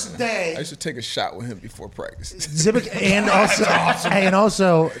 First day. I used to take a shot with him before practice. and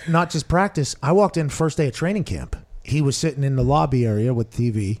also not just practice. I walked in first day of training camp. He was sitting in the lobby area with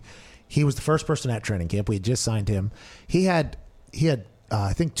TV. He was the first person at training camp. We had just signed him. He had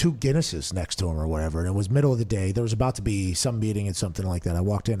I think 2 Guinnesses next to him or whatever, and it was middle of the day. There was about to be some meeting and something like that. I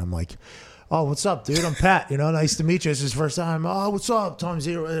walked in. I'm like, oh, what's up, dude? I'm Pat. Nice to meet you. It's his first time. Oh, what's up, Tommy?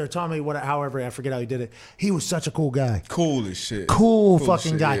 However, I forget how he did it. He was such a cool guy. Cool as shit. Cool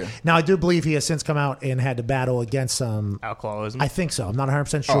fucking guy. Yeah. Now, I do believe he has since come out and had to battle against some alcoholism. I think so. I'm not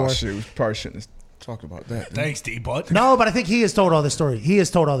 100% sure. Oh, shit. We probably shouldn't have talked about that. Thanks, D-Butt. No, but I think he has told all this story. He has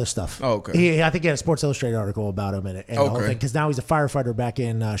told all this stuff. Oh, okay. I think he had a Sports Illustrated article about him and the whole thing. Because now he's a firefighter back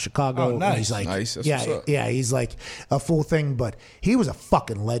in Chicago. Oh, nice. He's like, nice. That's what's up. He's like a full thing. But he was a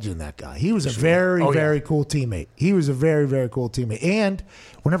fucking legend, that guy. He was a very, very cool teammate. He was a very, very cool teammate. And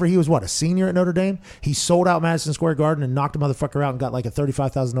whenever he was, a senior at Notre Dame, he sold out Madison Square Garden and knocked a motherfucker out and got like a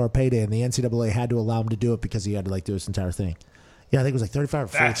 $35,000 payday. And the NCAA had to allow him to do it because he had to like do this entire thing. Yeah, I think it was like 35 or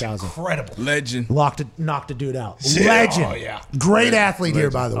 40,000. Incredible. Legend. Knocked a dude out. Legend. Oh, yeah. Great athlete here,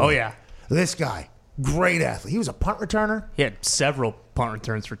 by the way. Oh, yeah. This guy, great athlete. He was a punt returner. He had several punt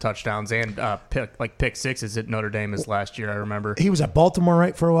returns for touchdowns and pick sixes at Notre Dame his last year, I remember. He was at Baltimore,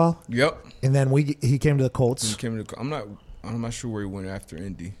 right, for a while? Yep. And then he came to the Colts. I'm not sure where he went after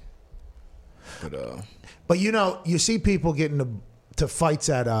Indy. But you see people getting to fights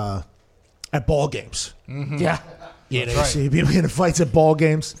at ball games. Mm-hmm. Yeah. You see people getting fights at ball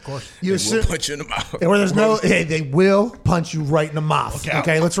games. Of course. They will punch you in the mouth. Where there's they will punch you right in the mouth.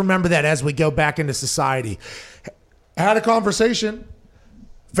 Okay, let's remember that as we go back into society. I had a conversation,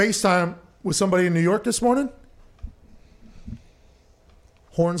 FaceTime, with somebody in New York this morning.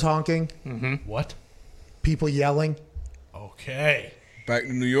 horns honking, What? people yelling, Okay. Back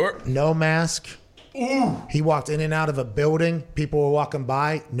to New York. no mask. Ooh. He walked in and out of a building. People were walking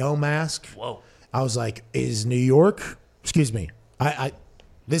by, no mask. Whoa. I was like, is New York, excuse me,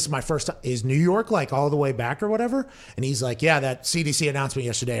 this is my first time, is New York like all the way back or whatever? And he's like, yeah, that CDC announcement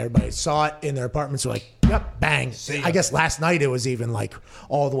yesterday, everybody saw it in their apartments, were like, yep, bang. I guess last night it was even like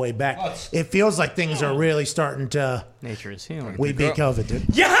all the way back. It feels like things are really starting to, Nature is healing. we beat COVID, dude.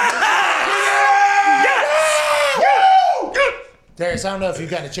 Darius, I don't know if you've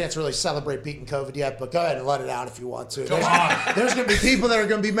gotten a chance to really celebrate beating COVID yet, but go ahead and let it out if you want to. There's going to be people that are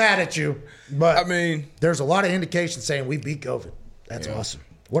going to be mad at you, but I mean, there's a lot of indications saying we beat COVID. That's awesome.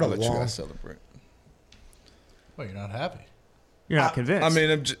 What I'll a let you long. guys celebrate. Well, you're not happy. You're not convinced. I mean,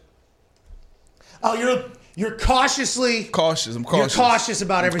 I'm just Oh, you're cautiously cautious. I'm cautious. You're cautious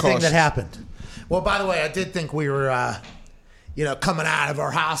about everything cautious. that happened. Well, by the way, I did think we were, coming out of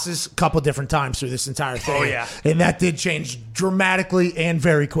our houses a couple different times through this entire thing. Oh, yeah. And that did change dramatically and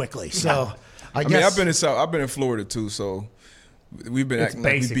very quickly. So I mean, guess I've been in Florida too, so we've been acting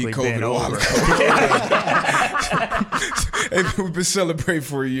like we basically beat COVID been a while over. ago. Hey, we've been celebrating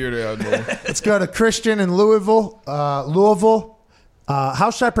for a year now. let's go to Christian in Louisville. How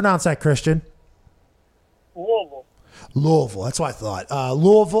should I pronounce that, Christian? Louisville. That's what I thought.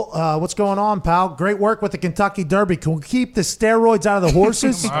 Louisville, what's going on, pal? Great work with the Kentucky Derby. Can we keep the steroids out of the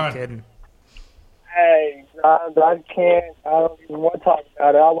horses? No kidding. Hey, I can't. I don't even want to talk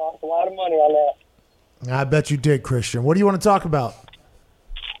about it. I lost a lot of money on that. I bet you did, Christian. What do you want to talk about?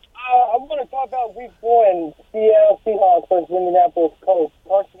 I want to talk about Week 1, Seattle Seahawks versus Indianapolis Colts.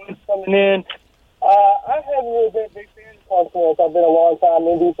 Carson Wentz coming in. I haven't really been a big fan of Carson Wentz. I've been a long time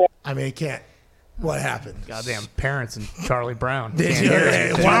Indy fan. I mean, he can't. What happened? Goddamn parents and Charlie Brown. Did Can't you? hear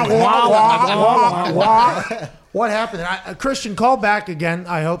it. What happened? Christian, call back again.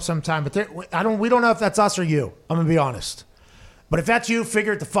 I hope sometime. But we don't know if that's us or you. I'm gonna be honest. But if that's you,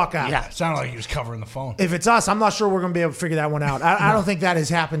 figure it the fuck out. Yeah, it sounded like he was covering the phone. If it's us, I'm not sure we're gonna be able to figure that one out. I don't think that has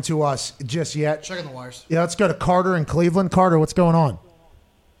happened to us just yet. Checking the wires. Yeah, let's go to Carter in Cleveland. Carter, what's going on?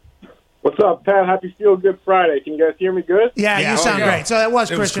 What's up, Pat? Happy Feel Good Friday. Can you guys hear me good? Yeah, you sound great. So that was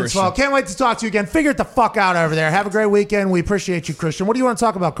Christian's fault. Can't wait to talk to you again. Figure it the fuck out over there. Have a great weekend. We appreciate you, Christian. What do you want to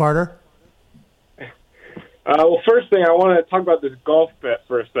talk about, Carter? Well, first thing, I want to talk about this golf bet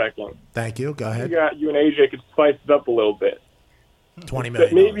for a second. Thank you. Go ahead. You and AJ could spice it up a little bit. $20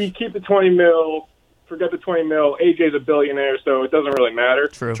 million. Maybe keep the 20 mil, forget the 20 mil. AJ's a billionaire, so it doesn't really matter.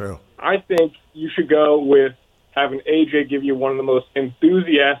 True. I think you should go with having AJ give you one of the most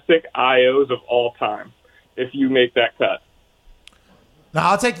enthusiastic IOs of all time if you make that cut. No,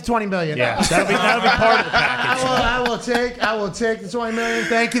 I'll take the $20 million. Yeah, that'll be part of the package. I will take the $20 million.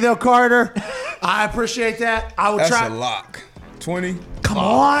 Thank you, though, Carter. I appreciate that. I will That's try. a lock. 20. Come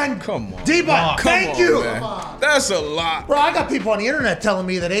on, D-Bot, thank you. That's a lot. Bro, I got people on the internet telling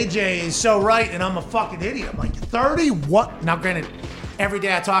me that AJ is so right and I'm a fucking idiot. I'm like, 30? What? Now, granted, every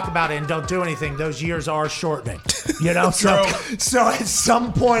day I talk about it and don't do anything, those years are shortening. You know? so at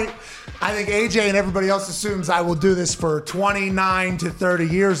some point, I think AJ and everybody else assumes I will do this for 29 to 30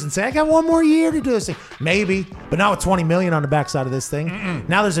 years and say, I got one more year to do this thing. Maybe, but not with 20 million on the backside of this thing.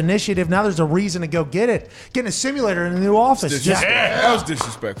 Now there's initiative. Now there's a reason to go get it. Getting a simulator in the new office. That was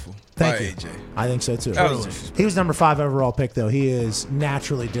disrespectful. Thank you. AJ. I think so too. That was disrespectful. He was number 5 overall pick, though. He is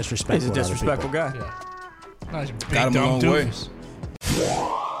naturally disrespectful. He's a disrespectful guy. Nice big Got him a dumb long way. doofus.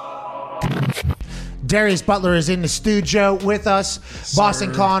 Darius Butler is in the studio with us.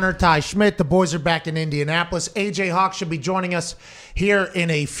 Boston Connor, Ty Schmidt. The boys are back in Indianapolis. AJ Hawk should be joining us here in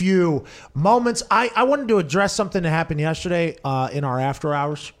a few moments. I wanted to address something that happened yesterday in our after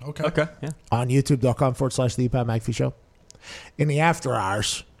hours. Okay. Yeah. On youtube.com/The Pat McAfee Show. In the after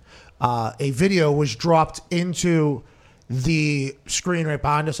hours, a video was dropped into the screen right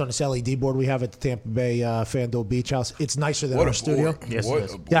behind us on this LED board we have at the Tampa Bay FanDuel Beach House. It's nicer than our studio. Yes, it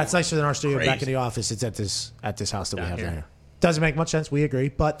is. Yeah, it's nicer than our studio back in the office. It's at this house that we have down here. Doesn't make much sense. We agree,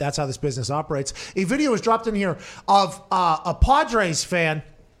 but that's how this business operates. A video was dropped in here of a Padres fan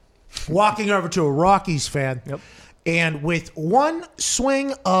walking over to a Rockies fan. Yep. And with one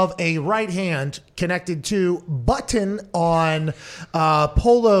swing of a right hand connected to button on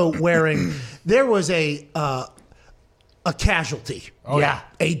polo wearing, there was a casualty.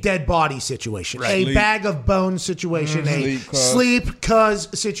 A dead body situation. Right. A bag of bones situation. A sleep cuz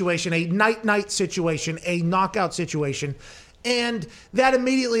situation. A night situation. A knockout situation. And that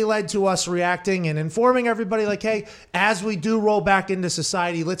immediately led to us reacting and informing everybody like, hey, as we do roll back into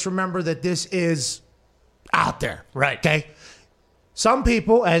society, let's remember that this is out there. Right. Okay. Some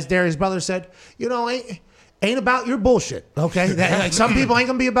people, as Darius Butler said, ain't about your bullshit, okay? Like some people ain't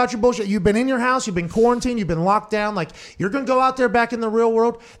gonna be about your bullshit. You've been in your house, you've been quarantined, you've been locked down. Like you're gonna go out there back in the real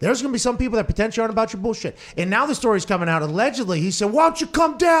world. There's gonna be some people that potentially aren't about your bullshit. And now the story's coming out. Allegedly, he said, "Why don't you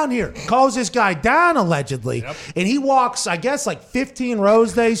come down here?" Calls this guy down allegedly, and he walks, I guess, like 15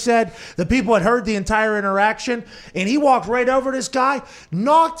 rows. They said the people had heard the entire interaction, and he walked right over this guy,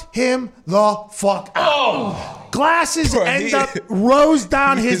 knocked him the fuck out. Glasses end up rose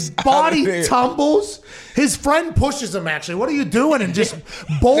down. His body tumbles. His friend pushes him, actually. "What are you doing?" And just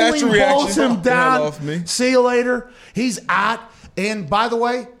bowling balls him down. See you later. He's out. And by the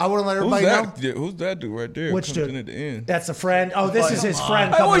way, I want to let everybody know. Who's that dude right there? Which dude? At the end. That's a friend. Oh, this is his friend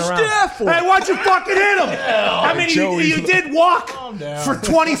Hey, coming what's around. that for? Hey, why'd you fucking hit him? I mean, you did walk for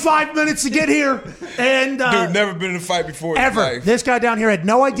 25 minutes to get here. And dude, never been in a fight before in his ever. life. This guy down here had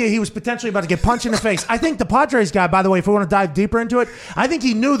no idea he was potentially about to get punched in the face. I think the Padres guy, by the way, if we want to dive deeper into it, I think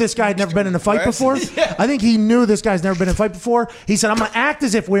he knew this guy had never been in a fight before. I think he knew this guy's never been in a fight before. He said, "I'm going to act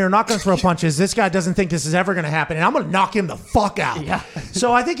as if we are not going to throw punches. This guy doesn't think this is ever going to happen, and I'm going to knock him the fuck out." Yeah.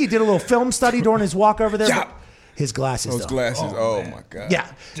 So I think he did a little film study during his walk over there. Yeah. But his glasses. Those glasses. Oh my god. Yeah.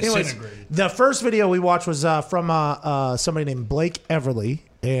 Anyways, the first video we watched was from somebody named Blake Everly.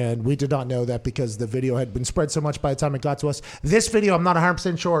 And we did not know that because the video had been spread so much by the time it got to us. This video, I'm not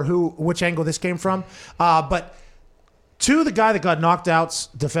 100% sure which angle this came from. But to the guy that got knocked out's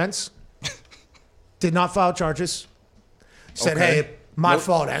defense, did not file charges. Said, "Hey, my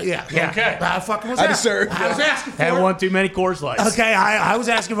fault." Yeah. Okay. I fucking was I asking. deserve. I was asking for Had it. one too many Coors Lights. Okay, I was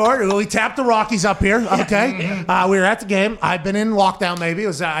asking for it. We tapped the Rockies up here. Okay, we were at the game. I've been in lockdown. Maybe it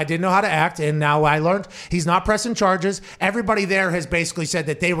was I didn't know how to act, and now I learned he's not pressing charges. Everybody there has basically said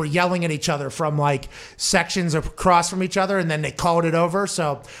that they were yelling at each other from like sections across from each other, and then they called it over.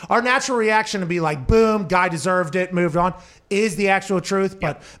 So our natural reaction to be like, "Boom, guy deserved it, moved on," is the actual truth,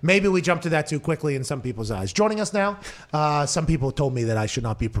 but maybe we jumped to that too quickly in some people's eyes. Joining us now, some people told me that I should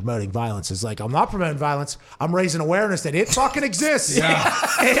not be promoting violence. It's like, I'm not promoting violence. I'm raising awareness that it fucking exists. It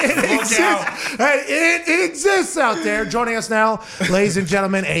exists. Hey, it exists out there. Joining us now, ladies and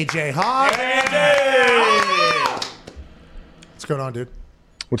gentlemen, AJ Hawk. What's going on, dude?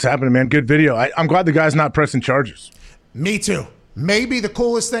 What's happening, man? Good video. I'm glad the guy's not pressing charges. Me too. Maybe the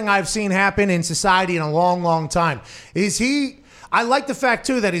coolest thing I've seen happen in society in a long, long time. Is he? I like the fact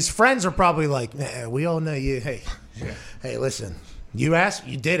too that his friends are probably like, "Nah, we all know you. Hey, listen, you asked,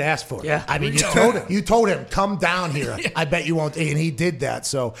 you did ask for it. Yeah. I mean, you told him, come down here. I bet you won't, and he did that.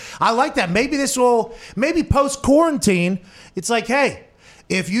 So I like that. Maybe maybe post quarantine, it's like, hey,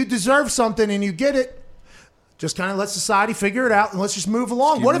 if you deserve something and you get it, just kind of let society figure it out and let's just move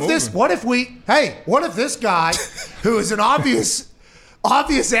along. What if this guy who is an obvious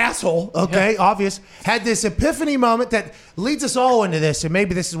asshole, okay, obvious, had this epiphany moment that leads us all into this, and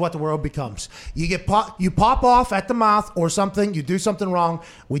maybe this is what the world becomes. You pop off at the mouth or something, you do something wrong,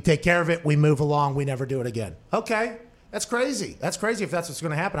 we take care of it, we move along, we never do it again. Okay, that's crazy. That's crazy if that's what's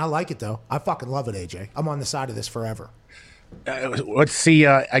going to happen. I like it, though. I fucking love it, AJ. I'm on the side of this forever. Let's see,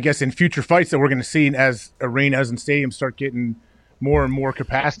 I guess, in future fights that we're going to see as arenas and stadiums start getting more and more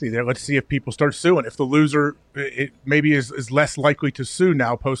capacity there. Let's see if people start suing. If the loser maybe is less likely to sue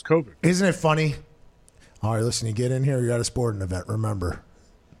now post-COVID. Isn't it funny? All right, listen, you get in here, you're at a sporting event. Remember,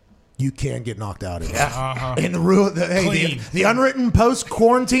 you can get knocked out of it. And the unwritten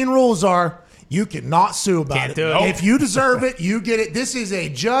post-quarantine rules are you cannot sue about it. If you deserve it, you get it. This is a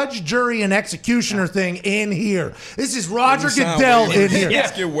judge, jury, and executioner thing in here. This is Roger Goodell in here.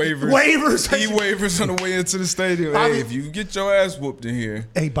 Let's get waivers. E-waivers on the way into the stadium. Hey, if you get your ass whooped in here.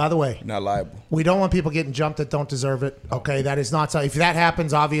 Hey, by the way, not liable. We don't want people getting jumped that don't deserve it. Okay, that is not so. If that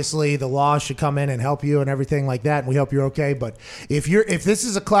happens, obviously the law should come in and help you and everything like that, and we hope you're okay. But if this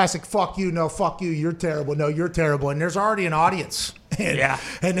is a classic, fuck you, no, fuck you, you're terrible, no, you're terrible, and there's already an audience.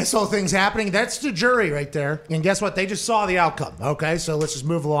 And this whole thing's happening. That's the jury right there. And guess what? They just saw the outcome. Okay, so let's just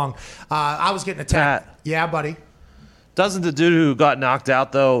move along. I was getting attacked. Pat. Yeah, buddy. Doesn't the dude who got knocked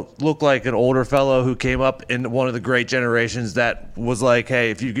out, though, look like an older fellow who came up in one of the great generations that was like,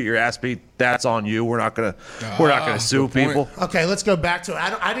 hey, if you get your ass beat, that's on you. We're not gonna sue people. Okay, let's go back to it.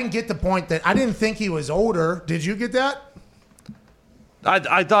 I didn't get the point that I didn't think he was older. Did you get that?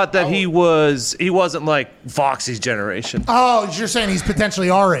 I thought that he wasn't like Foxy's generation. Oh, you're saying he's potentially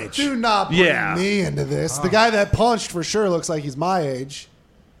our age. Do not bring me into this. The guy that punched for sure looks like he's my age.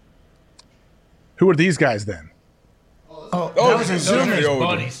 Who are these guys then? That was a Zoom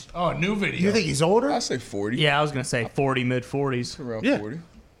buddies. Oh, new video. You think he's older? I say 40. Yeah, I was gonna say 40, mid-40s. Around 40.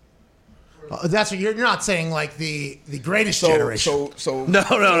 That's what you're not saying, like the greatest generation. No.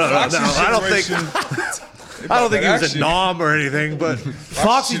 I don't think. I don't think he was a nom or anything, but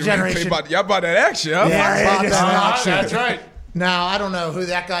Foxy generation. Y'all bought that action, huh? Yeah, That's right. Now, I don't know who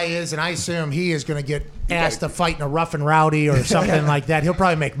that guy is, and I assume he is going to get asked to fight in a rough and rowdy or something like that. He'll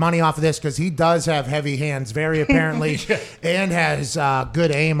probably make money off of this because he does have heavy hands, very apparently, and has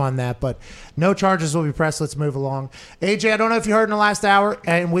good aim on that. But no charges will be pressed. Let's move along. AJ, I don't know if you heard in the last hour,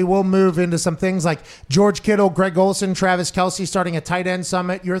 and we will move into some things like George Kittle, Greg Olsen, Travis Kelce starting a tight end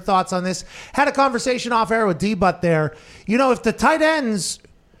summit. Your thoughts on this? Had a conversation off air with D-Butt there. You know, if the tight ends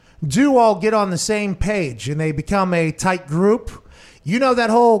do all get on the same page and they become a tight group, you know, that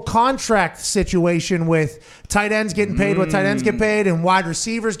whole contract situation with tight ends getting paid what tight ends get paid and wide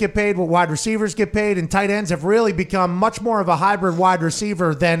receivers get paid what wide receivers get paid, and tight ends have really become much more of a hybrid wide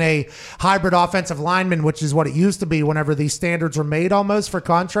receiver than a hybrid offensive lineman, which is what it used to be whenever these standards were made almost for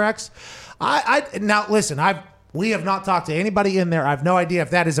contracts. Now listen, we have not talked to anybody in there. I have no idea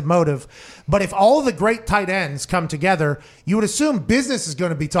if that is a motive. But if all the great tight ends come together, you would assume business is going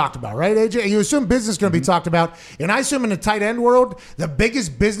to be talked about, right, AJ? You assume business is going to be talked about. And I assume in the tight end world, the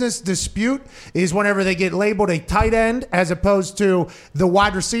biggest business dispute is whenever they get labeled a tight end as opposed to the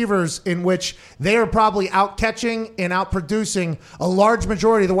wide receivers, in which they are probably out catching and out producing a large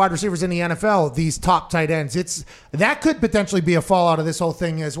majority of the wide receivers in the NFL, these top tight ends. That could potentially be a fallout of this whole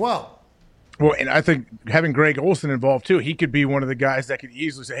thing as well. Well, and I think having Greg Olsen involved too, he could be one of the guys that could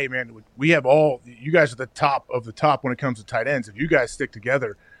easily say, hey, man, we have you guys are the top of the top when it comes to tight ends. If you guys stick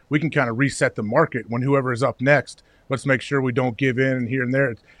together, we can kind of reset the market when whoever is up next. Let's make sure we don't give in here and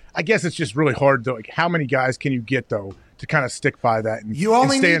there. I guess it's just really hard, though. Like, how many guys can you get, though, to kind of stick by that? And, you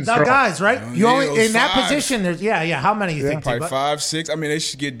only need the guys, right? You only in that 5. position. There's How many you think? Probably 5, 6. I mean, they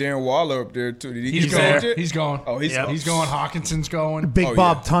should get Darren Waller up there too. Did he He's get going. He's going. Oh, he's going. Hawkinson's going. Big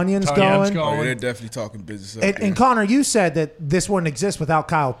Bob Tunyon's going. Oh, they're definitely talking business. And Connor, you said that this wouldn't exist without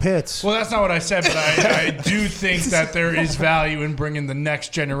Kyle Pitts. Well, that's not what I said, but I do think that there is value in bringing the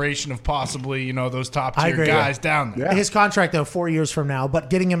next generation of possibly, those top tier guys down there. Yeah. His contract, though, 4 years from now, but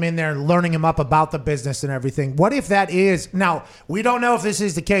getting him in there and learning him up about the business and everything. What if that is now? We don't know if this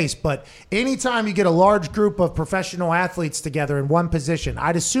is the case, but anytime you get a large group of professional athletes together in one position,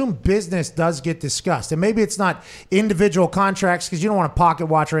 I'd assume business does get discussed. And maybe it's not individual contracts because you don't want to pocket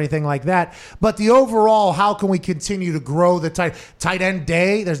watch or anything like that, but the overall, how can we continue to grow the tight end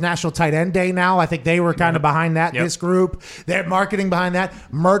day? There's National Tight End Day now. I think they were kind of behind that, this group. They're marketing behind that,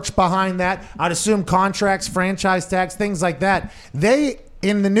 merch behind that. I'd assume contracts, franchise tags, things like that.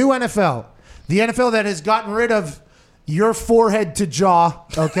 In the new NFL, the NFL that has gotten rid of your forehead to jaw,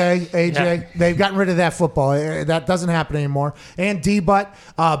 okay, AJ? They've gotten rid of that football. That doesn't happen anymore. And D-Butt,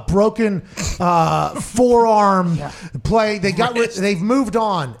 broken forearm play. They've moved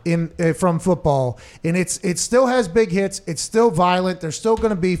on from football, and it still has big hits. It's still violent. There's still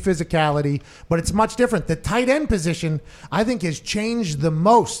going to be physicality, but it's much different. The tight end position, I think, has changed the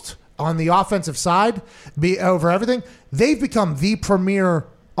most on the offensive side over everything. They've become the premier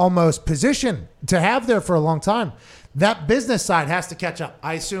almost position to have there for a long time. That business side has to catch up.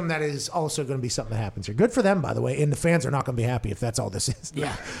 I assume that is also going to be something that happens here. Good for them, by the way. And the fans are not going to be happy if that's all this is.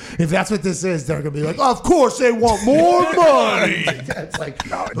 Yeah. If that's what this is, they're going to be like, of course they want more money. It's like,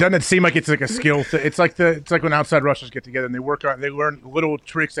 doesn't it seem like it's like a skill thing? It's like when outside rushers get together and they learn little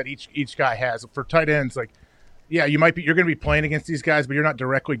tricks that each guy has. For tight ends, you're going to be playing against these guys, but you're not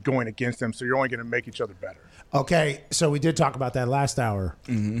directly going against them, so you're only going to make each other better. Okay, so we did talk about that last hour.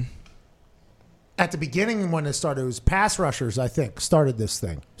 Mm-hmm. At the beginning when it started, it was pass rushers, I think, started this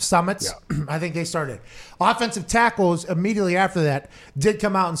thing. Summits, I think they started. Offensive tackles, immediately after that, did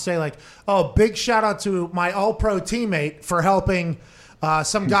come out and say, big shout out to my all-pro teammate for helping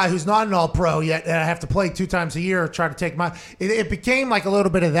some guy who's not an all-pro yet that I have to play 2 times a year, try to take my... It became like a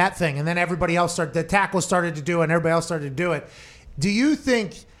little bit of that thing, and then everybody else the tackles started to do it, and everybody else started to do it. Do you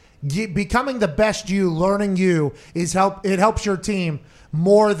think becoming the best you, learning you, it helps your team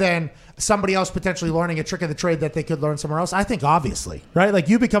more than somebody else potentially learning a trick of the trade that they could learn somewhere else? I think obviously, right? Like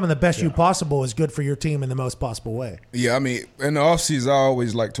you becoming the best you possible is good for your team in the most possible way. Yeah, I mean, in the offseason, I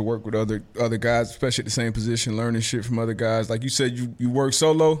always like to work with other guys, especially at the same position, learning shit from other guys. Like you said, you work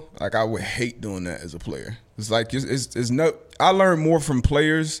solo. Like I would hate doing that as a player. It's like I learned more from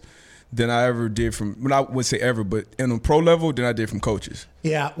players than I ever did I would say ever, but in a pro level than I did from coaches.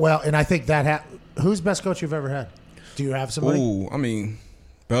 Yeah, well, and I think that who's the best coach you've ever had? Do you have somebody? Ooh, I mean,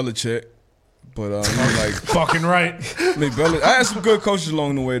 Belichick. But fucking right. I mean, I had some good coaches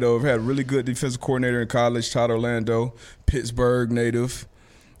along the way though. I've had a really good defensive coordinator in college, Todd Orlando, Pittsburgh native.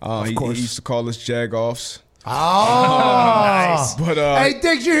 He used to call us Jagoffs. Oh, nice. But hey,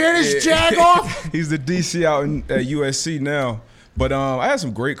 did you hear this Jagoff? He's the DC out at USC now. But I had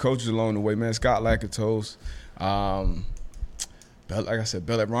some great coaches along the way, man. Scott Lakatos, like I said,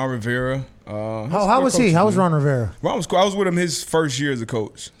 Ron Rivera. How was he? How was Ron Rivera? Ron was cool. I was with him his first year as a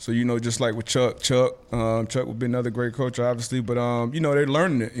coach. So, just like with Chuck would be another great coach, obviously. But, they're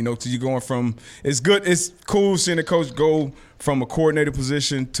learning it, because you're going from – it's good. It's cool seeing a coach go from a coordinator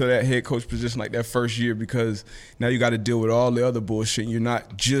position to that head coach position like that first year, because now you got to deal with all the other bullshit. You're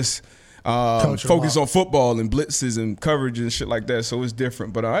not just focused on football and blitzes and coverage and shit like that. So it's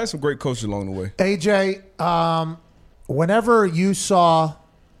different. But I had some great coaches along the way. AJ, whenever you saw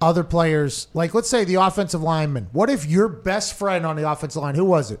other players, like let's say the offensive lineman, what if your best friend on the offensive line, who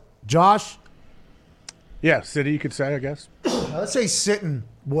was it? Josh? Yeah, City, you could say, I guess. Let's say Sitton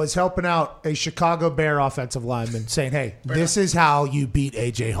was helping out a Chicago Bear offensive lineman saying, hey, this is how you beat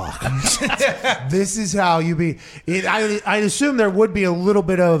A.J. Hawkins. This is how you beat it. I assume there would be a little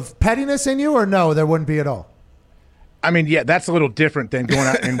bit of pettiness in you, or no, there wouldn't be at all? I mean, yeah, that's a little different than going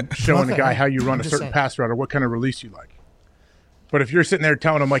out and showing the guy how you run a certain saying. pass route or what kind of release you like. But if you're sitting there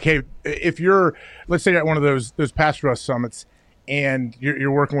telling them, like, hey, if you're, let's say you're at one of those pass rush summits and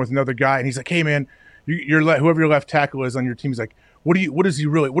you're working with another guy and he's like, hey, man, whoever your left tackle is on your team, he's like, what does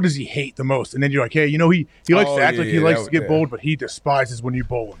he hate the most? And then you're like, hey, he likes to act like he likes to get bowled, but he despises when you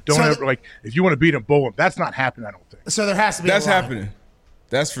bowl him. Don't ever, like, if you want to beat him, bowl him. That's not happening, I don't think. So there has to be That's a line. happening.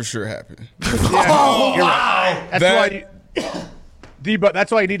 That's for sure happening. Oh, wow. That's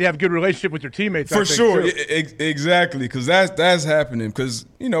why you need to have a good relationship with your teammates. For sure, exactly, because that's happening. Because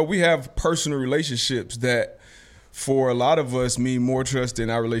we have personal relationships that, for a lot of us, mean more trust than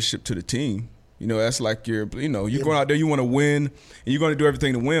our relationship to the team. That's like you're going out there, you want to win, and you're going to do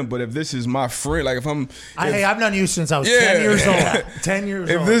everything to win. But if this is my friend, like I've known you since I was 10 years old. 10 years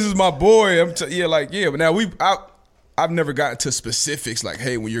old. If this is my boy, But now I've never gotten to specifics like,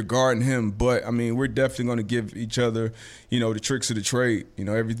 hey, when you're guarding him, but we're definitely going to give each other, the tricks of the trade,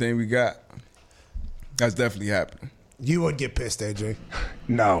 everything we got. That's definitely happening. You would get pissed, AJ.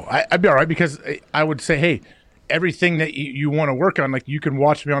 No, I'd be all right, because I would say, hey, everything that you want to work on, like, you can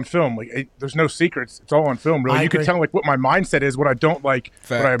watch me on film. Like, there's no secrets. It's all on film, really. You can tell, like, what my mindset is, what I don't like,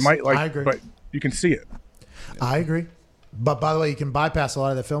 Facts. what I might like, I agree. but you can see it. I agree. But by the way, you can bypass a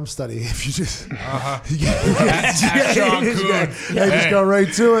lot of the film study if you just just go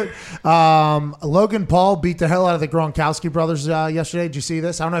right to it. Logan Paul beat the hell out of the Gronkowski brothers yesterday. Did you see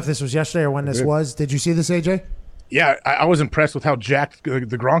this? I don't know if this was yesterday or when this was. Did you see this, AJ? Yeah, I was impressed with how jacked the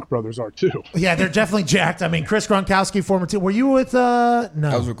Gronk brothers are too. Yeah, they're definitely jacked. Chris Gronkowski, former team. Were you with? No,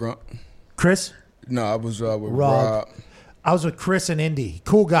 I was with Gronk. Chris? No, I was with Rob. I was with Chris and Indy.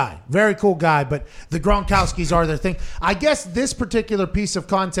 Cool guy. Very cool guy. But the Gronkowskis are their thing. I guess this particular piece of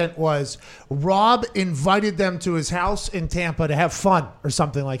content was Rob invited them to his house in Tampa to have fun or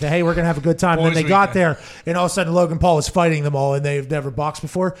something like that. Hey, we're going to have a good time. And then they got there, and all of a sudden Logan Paul was fighting them all, and they've never boxed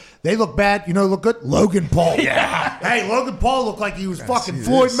before. They look bad. You know who look good? Logan Paul. Yeah. Hey, Logan Paul looked like he was fucking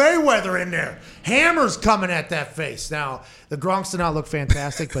Floyd Mayweather in there. Hammers coming at that face. Now, the Gronks did not look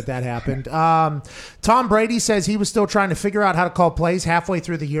fantastic, but that happened. Tom Brady says he was still trying to figure out how to call plays halfway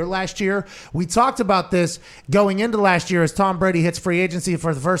through the year last year. We talked about this going into last year as Tom Brady hits free agency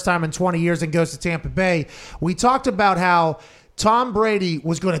for the first time in 20 years and goes to Tampa Bay. We talked about how Tom Brady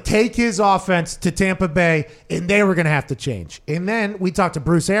was going to take his offense to Tampa Bay, and they were going to have to change. And then we talked to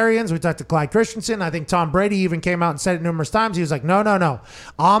Bruce Arians. We talked to Clyde Christensen. I think Tom Brady even came out and said it numerous times. He was like, no.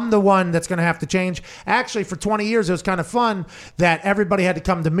 I'm the one that's going to have to change. Actually, for 20 years, it was kind of fun that everybody had to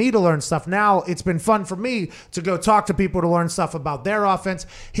come to me to learn stuff. Now, it's been fun for me to go talk to people to learn stuff about their offense.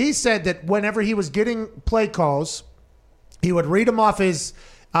 He said that whenever he was getting play calls, he would read them off his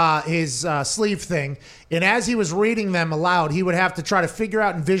sleeve thing, and as he was reading them aloud, he would have to try to figure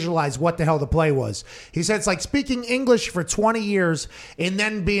out and visualize what the hell the play was. He said it's like speaking English for 20 years and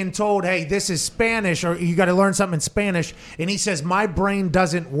then being told, hey, this is Spanish, or you got to learn something in Spanish, and he says, my brain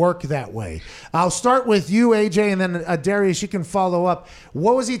doesn't work that way. I'll start with you, AJ, and then Darius, you can follow up.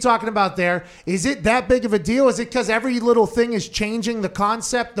 What was he talking about there? Is it that big of a deal? Is it because every little thing is changing the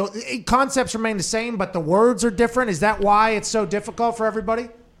concept? The concepts remain the same, but the words are different? Is that why it's so difficult for everybody?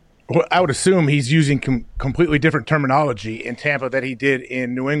 Well, I would assume he's using completely different terminology in Tampa that he did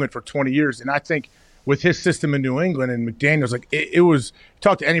in New England for 20 years. And I think with his system in New England and McDaniels, like it was,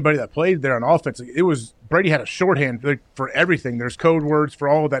 talk to anybody that played there on offense, it was, Brady had a shorthand for everything. There's code words for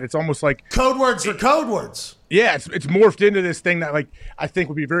all of that. It's almost like code words for code words. Yeah, it's morphed into this thing that, like, I think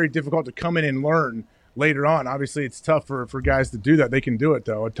would be very difficult to come in and learn later on. Obviously, it's tough for guys to do that. They can do it,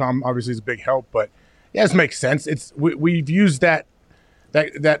 though. Tom obviously is a big help, but yeah, this makes sense. We've used that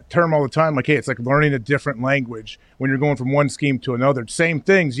term all the time. Like, hey, it's like learning a different language when you're going from one scheme to another. Same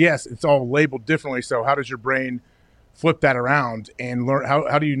things, yes, it's all labeled differently. So how does your brain flip that around and learn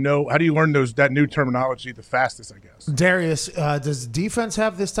how do you learn that new terminology the fastest, I guess. Darius, does defense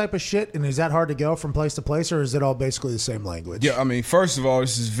have this type of shit, and is that hard to go from place to place, or is it all basically the same language? Yeah, I mean, first of all,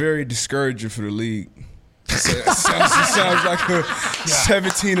 this is very discouraging for the league. It sounds like a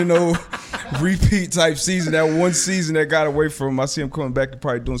 17-0 repeat type season. That one season that got away from him, I see him coming back and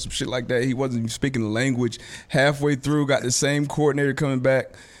probably doing some shit like that. He wasn't even speaking the language halfway through. Got the same coordinator coming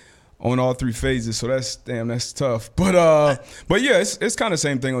back on all three phases, so that's tough. But yeah, it's kind of the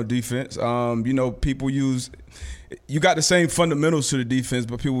same thing on defense. People you got the same fundamentals to the defense,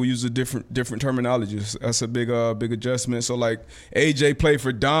 but people use a different terminologies. That's a big adjustment. So like AJ played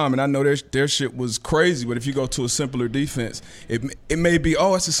for Dom, and I know their shit was crazy. But if you go to a simpler defense, it may be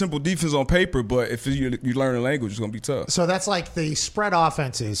it's a simple defense on paper, but if you learn the language, it's gonna be tough. So that's like the spread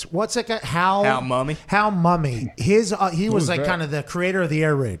offenses. What's it? Hal Mummy. Hal Mummy. He was like kind of the creator of the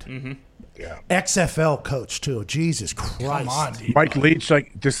air raid. Mm-hmm. Yeah. XFL coach too. Jesus Christ. Come on, dude. Mike Leach,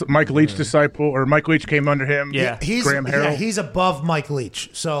 Mike Leach disciple, or Mike Leach came under him. Yeah. Graham Harrell. Yeah, he's above Mike Leach.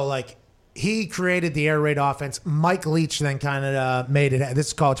 So like he created the air raid offense. Mike Leach then kind of made it. This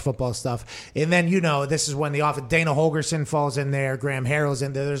is college football stuff. And then this is when the offense. Dana Holgerson falls in there. Graham Harrell's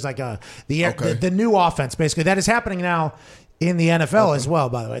in there. There's like the new offense basically that is happening now in the NFL as well,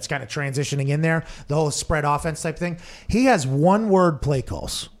 by the way. It's kind of transitioning in there. The whole spread offense type thing. He has one-word play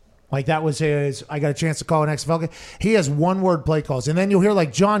calls. Like that was his. I got a chance to call an XFL game. He has one-word play calls, and then you'll hear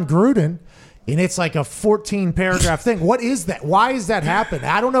like John Gruden, and it's like a 14-paragraph thing. What is that? Why is that happening?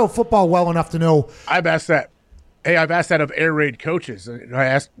 I don't know football well enough to know. I've asked that. Hey, I've asked that of air raid coaches. I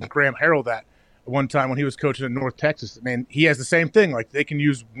asked Graham Harrell that one time when he was coaching in North Texas. Man, he has the same thing. Like they can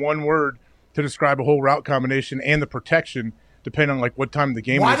use one word to describe a whole route combination and the protection, depending on like what time of the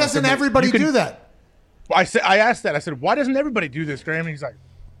game. Why doesn't everybody do that? I asked that. I said, why doesn't everybody do this, Graham? And he's like,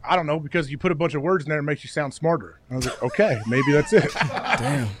 I don't know, because you put a bunch of words in there and it makes you sound smarter. I was like, okay, maybe that's it.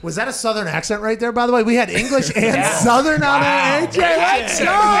 Damn. Was that a Southern accent right there, by the way? We had English and Southern on there. AJ, let's go!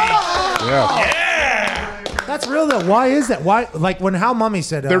 Yeah. That's real, though. Why is that? Why? Like when Hal Mummy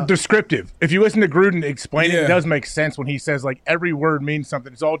said... they're descriptive. If you listen to Gruden explain it does make sense when he says, like, every word means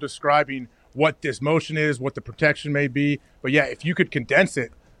something. It's all describing what this motion is, what the protection may be. But, yeah, if you could condense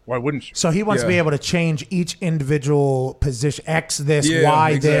it, why wouldn't you? So he wants to be able to change each individual position. X this,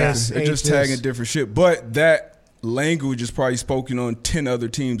 Y this. It's just tagging different shit. But that language is probably spoken on 10 other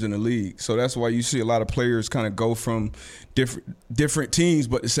teams in the league. So that's why you see a lot of players kind of go from different teams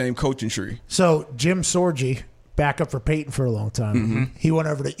but the same coaching tree. So Jim Sorgi, backup for Peyton for a long time, he went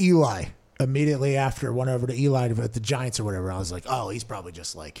over to Eli immediately after, went over to Eli at the Giants or whatever. I was like, oh, he's probably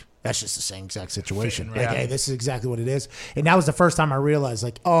just like, that's just the same exact situation. Like, hey, this is exactly what it is. And that was the first time I realized,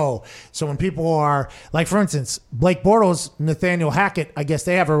 like, oh, so when people are, like, for instance, Blake Bortles, Nathaniel Hackett, I guess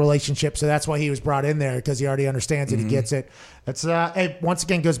they have a relationship, so that's why he was brought in there, because he already understands it, he gets it. That's, hey, once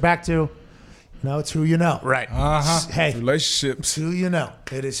again, goes back to, it's who you know. Right. Hey, relationships. It's who you know.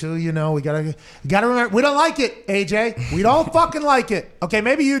 It is who you know. We gotta remember. We don't like it, AJ. We don't fucking like it. Okay,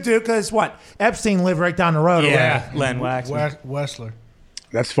 maybe you do, because what? Epstein lived right down the road. Yeah, Len Waxman. Wessler.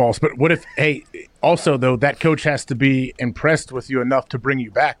 That's false. But what if? Hey, also though, that coach has to be impressed with you enough to bring you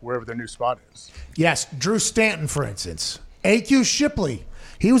back wherever their new spot is. Yes, Drew Stanton, for instance. A.Q. Shipley.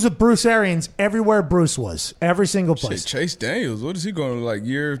 He was with Bruce Arians everywhere Bruce was. Every single place. Shit, Chase Daniels. What is he going to like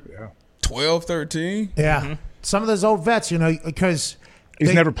year? 12, 13? Yeah. Some of those old vets, because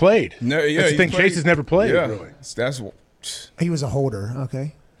he's never played. No, that's the thing. Chase has never played. Yeah, really. That's he was a holder.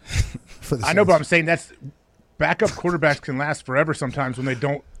 Okay. I know, but I'm saying that's backup quarterbacks can last forever sometimes when they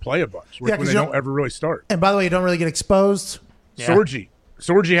don't play a bunch, when they don't ever really start. And by the way, you don't really get exposed. Yeah.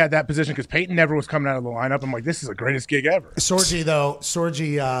 Sorgi had that position because Peyton never was coming out of the lineup. I'm like, this is the greatest gig ever.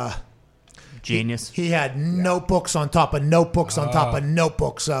 Sorgi, genius. He had notebooks on top of notebooks on top of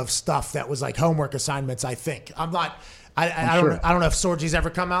notebooks of stuff that was like homework assignments. I think I don't know if Sorgi's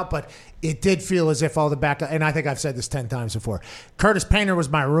ever come out, but it did feel as if all the backup. And I think I've said this 10 times before. Curtis Painter was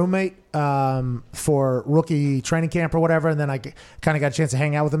my roommate for rookie training camp or whatever, and then I kind of got a chance to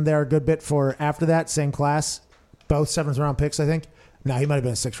hang out with him there a good bit for after that. Same class, both 7th round picks, I think. No, he might have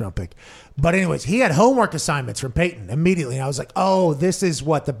been a 6th round pick. But anyways, he had homework assignments from Peyton immediately. And I was like, oh, this is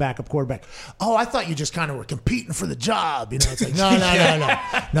what the backup quarterback. Oh, I thought you just kind of were competing for the job. It's like, no.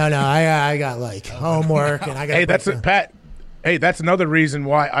 I got like homework and I got. Pat. Hey, that's another reason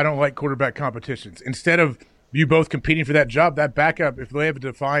why I don't like quarterback competitions. Instead of you both competing for that job, that backup, if they have a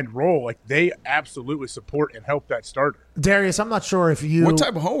defined role, like they absolutely support and help that starter. Darius, I'm not sure if you... What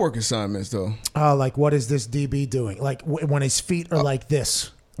type of homework assignments, though? Like, what is this DB doing? Like, when his feet are like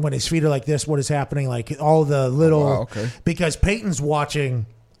this. When his feet are like this, what is happening? Like, all the little... Oh, wow, okay. Because Peyton's watching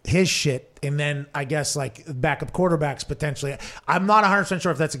his shit, and then I guess like backup quarterbacks potentially. I'm not 100%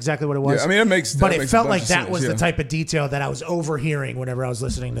 sure if that's exactly what it was. Yeah, I mean, but it felt like that sense, was yeah. the type of detail that I was overhearing whenever I was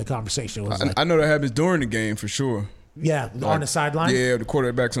listening to the conversation. It was I know that happens during the game for sure. Yeah, on the sideline. Yeah, the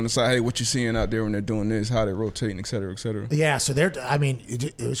quarterback's on the side. Hey, what you seeing out there when they're doing this? How they're rotating, et cetera, et cetera. Yeah, so it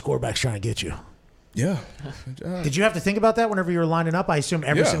was quarterbacks trying to get you. Yeah. Did you have to think about that whenever you were lining up? I assume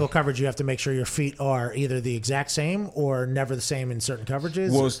every Yeah. single coverage you have to make sure your feet are either the exact same or never the same in certain coverages.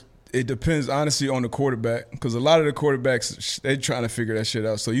 Well, it depends, honestly, on the quarterback, because a lot of the quarterbacks, they're trying to figure that shit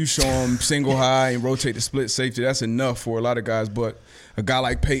out. So you show them single high and rotate the split safety. That's enough for a lot of guys. But a guy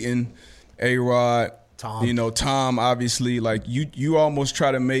like Peyton, A-Rod, Tom, obviously, like you almost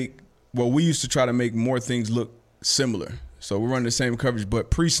try to make, we used to try to make more things look similar. So we run the same coverage, but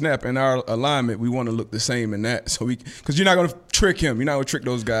pre-snap in our alignment, we want to look the same in that. So because you're not going to trick him. You're not going to trick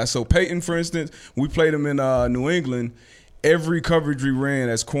those guys. So Peyton, for instance, we played him in New England. Every coverage we ran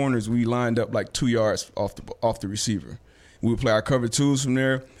as corners, we lined up like 2 yards off the receiver. We would play our cover twos from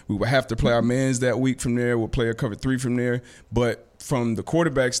there. We would have to play our mans that week from there. We'll play a cover three from there. But from the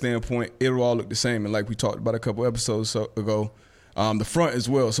quarterback standpoint, it'll all look the same. And like we talked about a couple episodes ago, the front as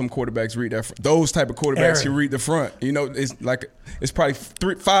well. Some quarterbacks read that. Those type of quarterbacks can read the front. It's probably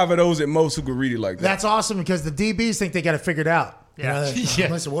 5 of those at most who could read it like that. That's awesome because the DBs think they got it figured out. Yeah.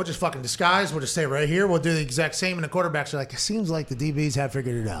 Listen, we'll just fucking disguise. We'll just stay right here. We'll do the exact same. And the quarterbacks are like, it seems like the DBs have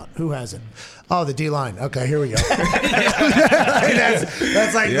figured it out. Who hasn't? Oh, the D-line. Okay, here we go. that's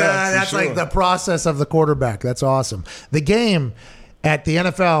like the process of the quarterback. That's awesome. The game at the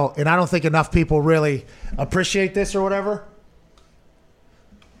NFL, and I don't think enough people really appreciate this or whatever.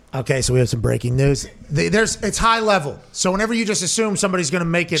 Okay, so we have some breaking news. It's high level. So whenever you just assume somebody's going to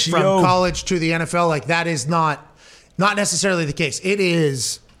make it from college to the NFL, like that is not necessarily the case. It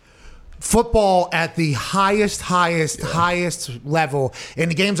is football at the highest level, and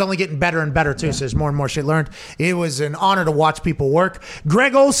the game's only getting better and better too. So there's more and more shit learned. It was an honor to watch people work.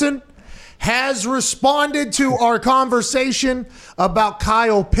 Greg Olsen has responded to our conversation about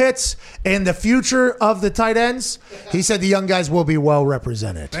Kyle Pitts and the future of the tight ends. He said the young guys will be well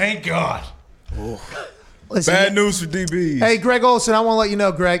represented. Thank God. Listen, bad news for DBs. Hey, Greg Olsen, I want to let you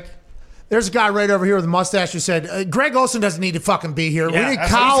know, Greg. There's a guy right over here with a mustache who said, Greg Olsen doesn't need to fucking be here. Yeah, we need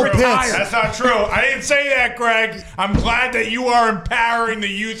Kyle Pitts. That's not true. I didn't say that, Greg. I'm glad that you are empowering the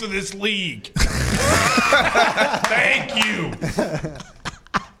youth of this league. Thank you.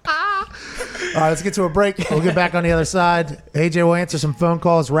 All right, let's get to a break. We'll get back on the other side. AJ will answer some phone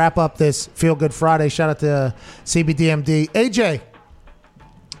calls, wrap up this Feel Good Friday. Shout out to CBDMD. AJ.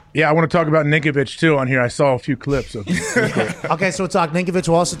 Yeah, I want to talk about Ninkovich, too, on here. I saw a few clips of Okay, so we'll talk Ninkovich.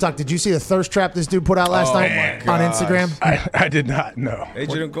 We'll also talk. Did you see the thirst trap this dude put out last night on Instagram? I did not, no.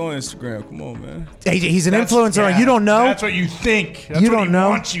 AJ don't go on Instagram. Come on, man. AJ, he's an influencer. Yeah, you don't know? That's what you think. That's you what don't he know?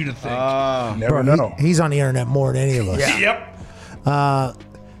 wants you to think. Never know. He's on the internet more than any of us. Yeah. Yep.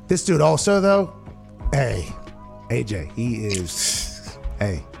 This dude also, though, hey, AJ, he is,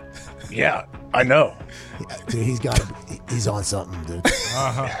 hey. Yeah, I know. Dude, he's on something, dude.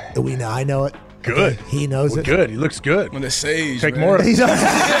 We know, I know it. Good. Okay, he knows it. Good. He looks good. When the sage, Take man. more of it. Can't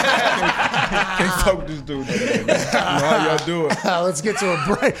fuck with this dude. How y'all do it? Let's get to a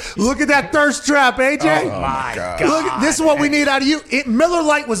break. Look at that thirst trap, AJ. Oh, my God. Look, this is what we need out of you. Miller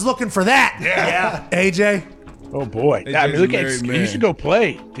Lite was looking for that. Yeah. AJ. Oh, boy. AJ's I mean, look a at married man. you should go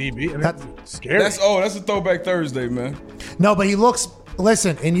play, DB. I mean, that's scary. That's a throwback Thursday, man. No, but he looks,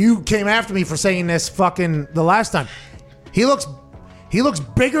 listen, and you came after me for saying this fucking the last time. He looks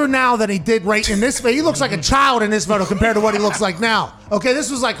bigger now than he did right in this. He looks like a child in this photo compared to what he looks like now. Okay,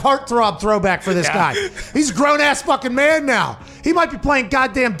 this was like heartthrob throwback for this guy. He's a grown-ass fucking man now. He might be playing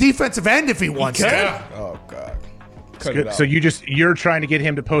goddamn defensive end if he wants to. Oh, God. So you're trying to get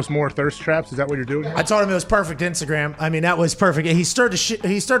him to post more thirst traps? Is that what you're doing? I told him it was perfect Instagram. I mean, that was perfect. He stirred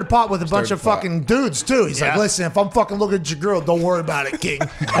the pot with a bunch of fucking dudes too. He's like, listen, if I'm fucking looking at your girl, don't worry about it, King.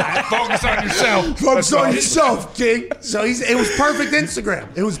 Focus on yourself. Focus on yourself, King. So it was perfect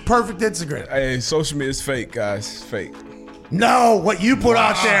Instagram. It was perfect Instagram. Hey, social media is fake, guys. It's fake. No, what you put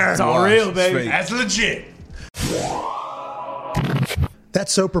out there. It's all real, baby. That's legit. That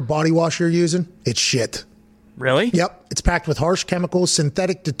soap or body wash you're using, it's shit. Really? Yep. It's packed with harsh chemicals,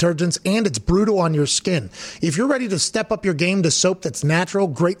 synthetic detergents, and it's brutal on your skin. If you're ready to step up your game to soap that's natural,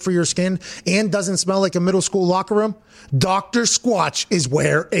 great for your skin, and doesn't smell like a middle school locker room, Dr. Squatch is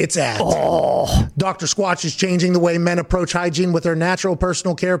where it's at. Oh. Dr. Squatch is changing the way men approach hygiene with their natural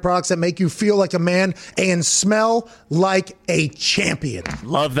personal care products that make you feel like a man and smell like a champion.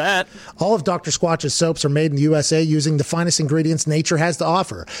 Love that. All of Dr. Squatch's soaps are made in the USA using the finest ingredients nature has to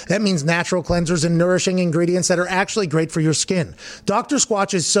offer. That means natural cleansers and nourishing ingredients that are actually great great for your skin. Dr.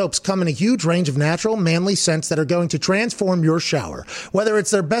 Squatch's soaps come in a huge range of natural, manly scents that are going to transform your shower. Whether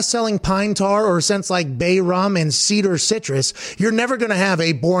it's their best-selling pine tar or scents like bay rum and cedar citrus, you're never going to have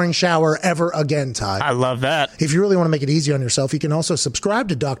a boring shower ever again, Ty. I love that. If you really want to make it easy on yourself, you can also subscribe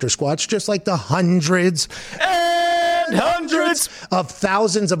to Dr. Squatch, just like the hundreds of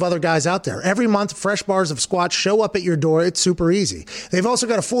thousands of other guys out there. Every month, fresh bars of Squatch show up at your door. It's super easy. They've also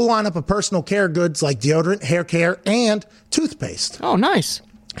got a full lineup of personal care goods like deodorant, hair care, and toothpaste. Oh, nice.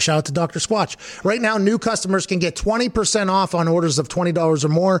 Shout out to Dr. Squatch. Right now, new customers can get 20% off on orders of $20 or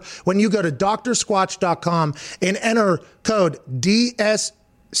more when you go to drsquatch.com and enter code DSCPAT.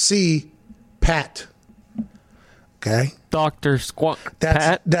 Okay? Dr. Squatch.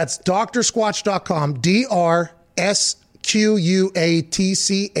 That's drsquatch.com,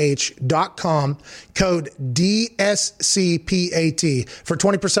 DRSQUATCH.com, code DSCPAT for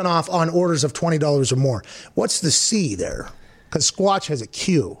 20% off on orders of $20 or more. What's the C there? Because Squatch has a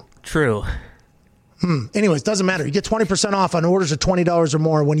Q. True. Anyways, doesn't matter. You get 20% off on orders of $20 or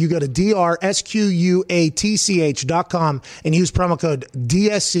more when you go to DRSQUATCH.com and use promo code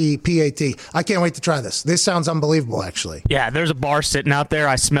DSCPAT. I can't wait to try this. This sounds unbelievable, actually. Yeah, there's a bar sitting out there.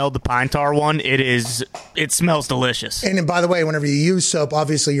 I smelled the pine tar one. It smells delicious. And by the way, whenever you use soap,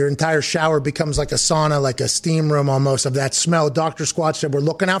 obviously your entire shower becomes like a sauna, like a steam room almost of that smell. Dr. Squatch said, we're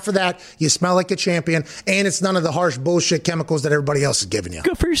looking out for that. You smell like a champion, and it's none of the harsh bullshit chemicals that everybody else is giving you.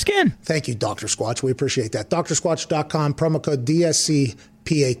 Good for your skin. Thank you, Dr. Squatch. We appreciate that. drsquatch.com, promo code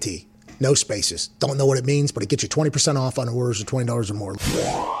DSCPAT. No spaces. Don't know what it means, but it gets you 20% off on orders of $20 or more.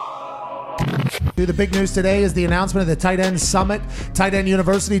 The big news today is the announcement of the Tight End Summit. Tight End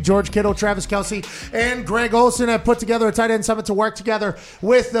University, George Kittle, Travis Kelce, and Greg Olsen have put together a Tight End Summit to work together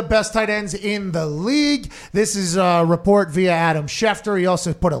with the best tight ends in the league. This is a report via Adam Schefter. He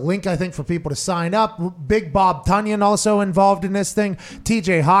also put a link, I think, for people to sign up. Big Bob Tunyon also involved in this thing.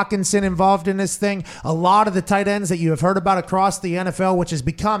 TJ Hawkinson involved in this thing. A lot of the tight ends that you have heard about across the NFL, which has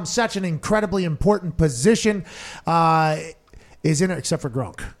become such an incredibly important position, is in it, except for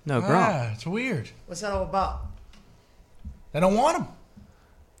Gronk. No, Gronk. It's weird. What's that all about? They don't want him.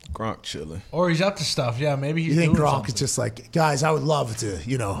 Gronk chilling. Or he's up to stuff. Yeah, maybe he's You think doing Gronk something. is just like, guys, I would love to,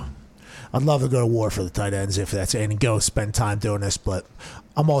 I'd love to go to war for the tight ends if that's, and go spend time doing this, but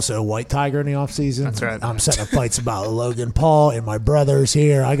I'm also a white tiger in the offseason. That's right. I'm setting up fights about Logan Paul and my brothers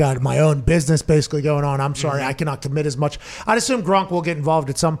here. I got my own business basically going on. I'm sorry, I cannot commit as much. I'd assume Gronk will get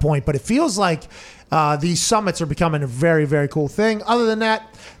involved at some point, but it feels like these summits are becoming a very, very cool thing. Other than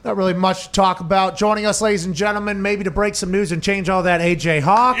that, not really much to talk about. Joining us, ladies and gentlemen, maybe to break some news and change all that, AJ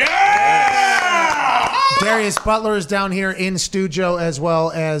Hawk. Darius Butler is down here in studio, as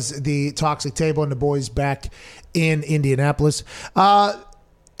well as the Toxic Table and the boys back in Indianapolis.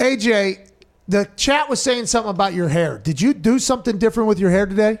 AJ, the chat was saying something about your hair. Did you do something different with your hair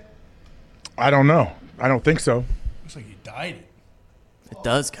today? I don't know. I don't think so. Looks like you dyed it. It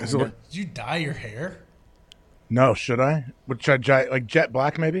does kind of. Did you dye your hair? No, should I? Should I like jet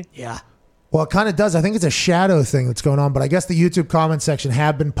black maybe? Yeah. Well, it kind of does. I think it's a shadow thing that's going on, but I guess the YouTube comment section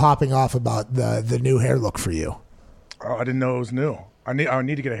have been popping off about the new hair look for you. Oh, I didn't know it was new. I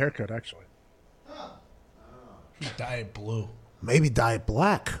need to get a haircut actually. Dye it blue. Maybe dye it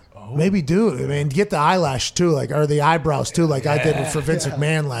black. Maybe do. I mean, get the eyelash too, or the eyebrows too, like I did for Vince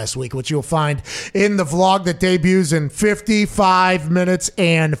McMahon last week, which you'll find in the vlog that debuts in 55 minutes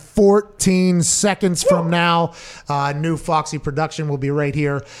and 14 seconds from now. New Foxy production will be right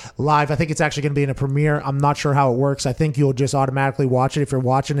here live. I think it's actually going to be in a premiere. I'm not sure how it works. I think you'll just automatically watch it. If you're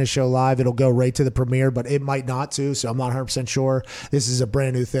watching this show live, it'll go right to the premiere, but it might not too, so I'm not 100% sure. This is a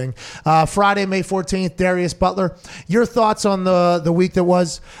brand new thing. Friday, May 14th, Darius Butler. Your thoughts on the week that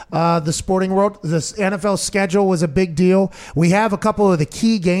was the sporting world? The NFL schedule was a big deal. We have a couple of the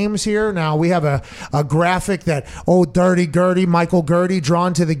key games here. Now, we have a graphic that Dirty Gertie, Michael Gertie,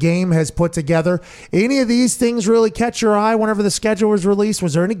 drawn to the game, has put together. Any of these things really catch your eye whenever the schedule was released?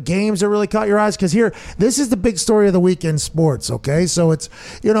 Was there any games that really caught your eyes? Because here, this is the big story of the week in sports, okay? So it's,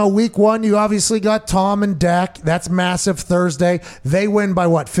 week one, you obviously got Tom and Dak. That's massive Thursday. They win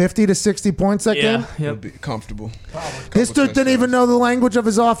by, 50 to 60 points that game? It'll be comfortable. This dude didn't even know the language of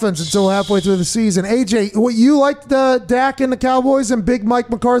his offense until halfway through the season. AJ, what you liked the Dak and the Cowboys and Big Mike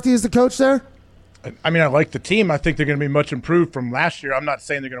McCarthy as the coach there? I mean, I like the team. I think they're going to be much improved from last year. I'm not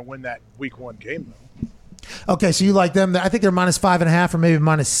saying they're going to win that week one game, though. Okay, so you like them. I think they're -5.5 or maybe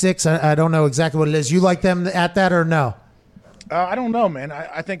 -6. I don't know exactly what it is. You like them at that or no? I don't know, man.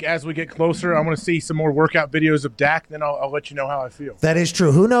 I think as we get closer, I want to see some more workout videos of Dak. Then I'll let you know how I feel. That is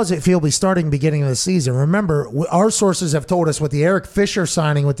true. Who knows if he'll be starting beginning of the season. Remember, our sources have told us with the Eric Fisher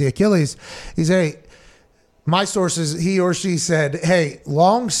signing with the Achilles, My sources, he or she said, hey,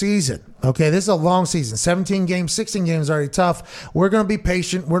 long season. Okay, this is a long season. 17 games, 16 games already tough. We're going to be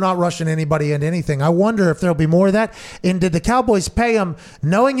patient. We're not rushing anybody into anything. I wonder if there'll be more of that. And did the Cowboys pay him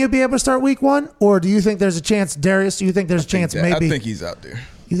knowing he'd be able to start week 1? Or do you think there's a chance, Darius, do you think there's a chance maybe? I think he's out there.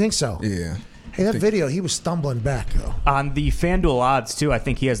 You think so? Yeah. Hey, that video, he was stumbling back, though. On the FanDuel odds, too, I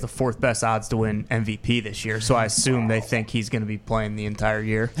think he has the 4th best odds to win MVP this year. So I assume they think he's going to be playing the entire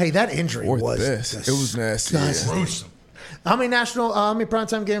year. Hey, that injury was best. It was nasty. Gruesome. How many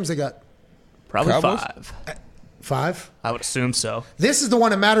primetime games they got? Probably Cowboys? 5. 5? I would assume so. This is the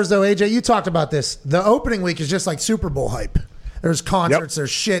one that matters, though, AJ. You talked about this. The opening week is just like Super Bowl hype. There's concerts,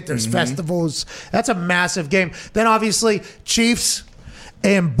 there's shit, there's festivals. That's a massive game. Then, obviously, Chiefs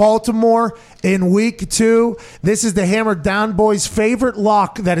and Baltimore in week 2. This is the Hammered Down Boys' favorite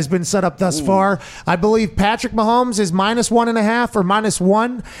lock that has been set up thus far. I believe Patrick Mahomes is -1.5 or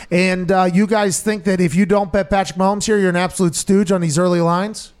 -1. And you guys think that if you don't bet Patrick Mahomes here, you're an absolute stooge on these early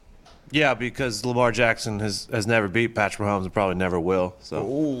lines? Yeah, because Lamar Jackson has never beat Patrick Mahomes and probably never will.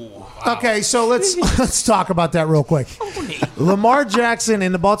 So Okay, so let's talk about that real quick. Lamar Jackson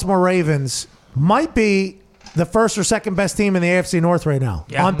and the Baltimore Ravens might be the first or second best team in the AFC North right now,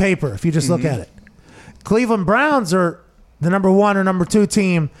 on paper, if you just look at it. Cleveland Browns are the number 1 or number 2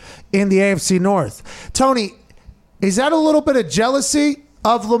 team in the AFC North. Tony, is that a little bit of jealousy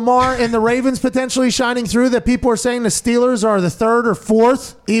of Lamar and the Ravens potentially shining through, that people are saying the Steelers are the 3rd or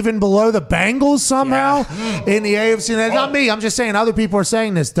 4th, even below the Bengals somehow in the AFC? That's not me. I'm just saying other people are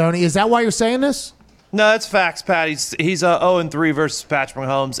saying this, Tony. Is that why you're saying this? No, it's facts, Pat. He's 0-3 versus Patrick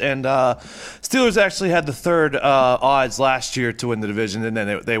Mahomes, and Steelers actually had the 3rd odds last year to win the division, and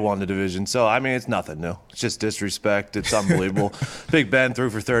then they won the division. So, I mean, it's nothing new. It's just disrespect. It's unbelievable. Big Ben threw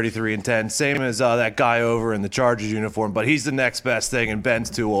for 33 and 10, same as that guy over in the Chargers uniform, but he's the next best thing, and Ben's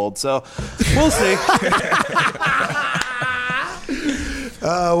too old. So, we'll see.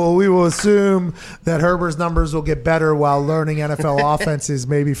 Well, we will assume that Herbert's numbers will get better while learning NFL offenses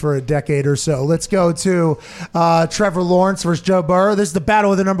maybe for a decade or so. Let's go to Trevor Lawrence versus Joe Burrow. This is the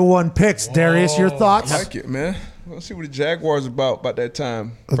battle of the number 1 picks. Darius, your thoughts? I like it, man. Let's see what the Jaguars about that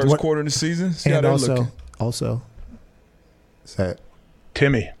time. First quarter of the season. See how they're looking. Also, say it.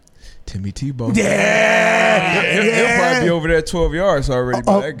 Timmy Tebow. Yeah. He'll probably be over there 12 yards already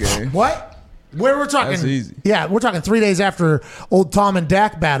by that game. What? Where we're talking, That's easy. Yeah, we're talking 3 days after old Tom and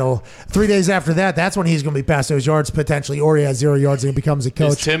Dak battle. 3 days after that, that's when he's going to be past those yards potentially, or he has 0 yards and he becomes a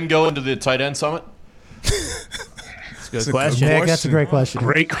coach. Is Tim going to the tight end summit? That's a good question. Nick, that's a great question.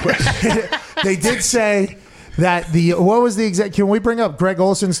 Great question. They did say that what was the exact? Can we bring up Greg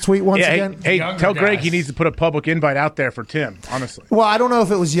Olson's tweet once again? Hey, tell Greg he needs to put a public invite out there for Tim, honestly. Well, I don't know if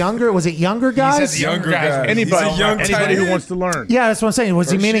it was younger. Was it younger guys? He said younger guys. Anybody who wants to learn. Yeah, that's what I'm saying.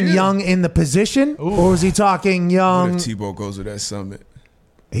 Was he meaning young in the position, or was he talking young? What if Tebow goes to that summit?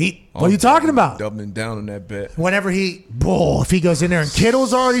 What are you talking about? Doubling down on that bet. Whenever if he goes in there and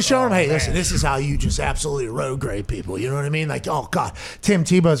Kittle's already showing him, hey, listen, this is how you just absolutely road grade people. You know what I mean? Like, oh, God, Tim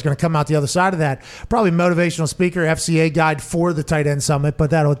Tebow's going to come out the other side of that. Probably motivational speaker, FCA guide for the tight end summit, but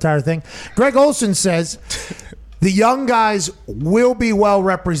that entire thing. Greg Olson says the young guys will be well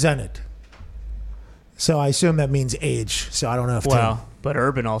represented. So I assume that means age. So I don't know if but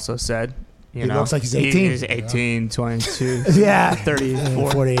Urban also said, he looks like he's 18. He's 18, 22, yeah,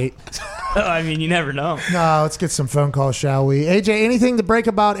 34. 48. I mean, you never know. No, let's get some phone calls, shall we? AJ, anything to break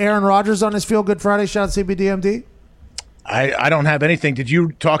about Aaron Rodgers on his Feel Good Friday? Shout out CBDMD. I don't have anything. Did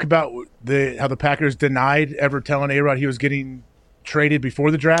you talk about how the Packers denied ever telling A-Rod he was getting traded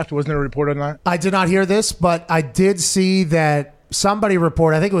before the draft? Wasn't there a report on that? I did not hear this, but I did see that somebody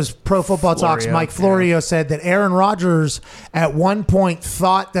reported, I think it was Pro Football Talks, Mike Florio said that Aaron Rodgers at one point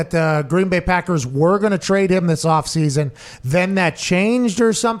thought that the Green Bay Packers were going to trade him this offseason. Then that changed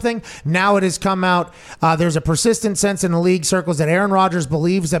or something. Now it has come out. There's a persistent sense in the league circles that Aaron Rodgers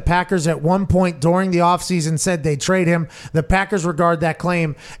believes that Packers at one point during the offseason said they'd trade him. The Packers regard that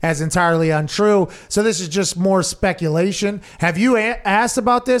claim as entirely untrue. So this is just more speculation. Have you asked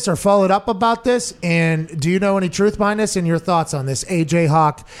about this or followed up about this? And do you know any truth behind this and your thoughts on this? AJ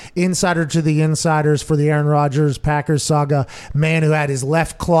Hawk, insider to the insiders for the Aaron Rodgers Packers saga, man who had his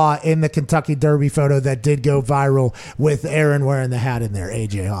left claw in the Kentucky Derby photo that did go viral with Aaron wearing the hat in there.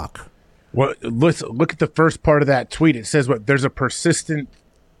 AJ Hawk. Well, look at the first part of that tweet. It says there's a persistent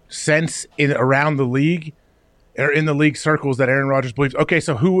sense around the league or in the league circles that Aaron Rodgers believes. Okay,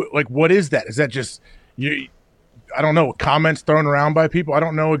 so what is that? Is that just you? I don't know, comments thrown around by people. I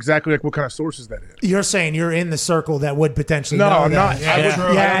don't know exactly what kind of sources that is. You're saying you're in the circle that would potentially know I'm that. Not.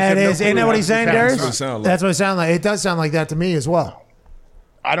 Yeah, it is. Isn't that what he's saying, Darius? That's what it sounds like. It does sound like that to me as well.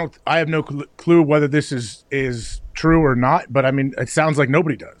 I have no clue whether this is true or not, but I mean, it sounds like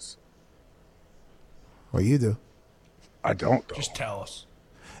nobody does. Well, you do. I don't, though. Just tell us.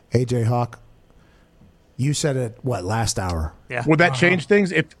 AJ Hawk, you said it, last hour? Yeah. Would that change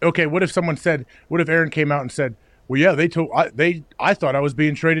things? What if Aaron came out and said, well, yeah, I thought I was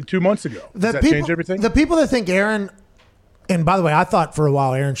being traded 2 months ago. Does that change everything? The people that think Aaron, and by the way, I thought for a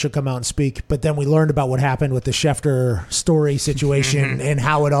while Aaron should come out and speak, but then we learned about what happened with the Schefter story situation and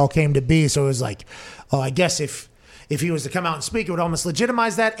how it all came to be. So it was like, oh, I guess if he was to come out and speak, it would almost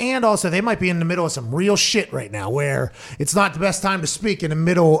legitimize that. And also, they might be in the middle of some real shit right now where it's not the best time to speak in the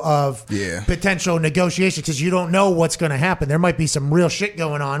middle of potential negotiation because you don't know what's going to happen. There might be some real shit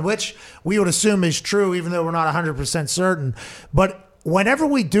going on, which we would assume is true, even though we're not 100% certain. But whenever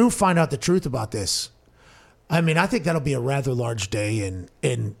we do find out the truth about this, I mean, I think that'll be a rather large day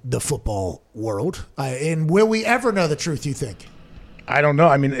in the football world. And will we ever know the truth, you think? I don't know.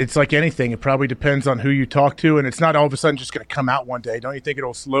 I mean, it's like anything. It probably depends on who you talk to, and it's not all of a sudden just going to come out one day. Don't you think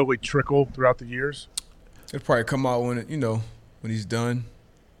it'll slowly trickle throughout the years? It'll probably come out when when he's done,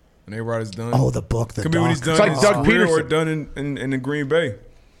 when A-Rod is done. Oh, the book, the could be when he's done. It's like Doug Peterson, or done in the Green Bay.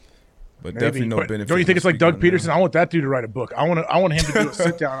 But maybe. Definitely no benefit. Don't you think it's like Doug Peterson? I want that dude to write a book. I want him to do a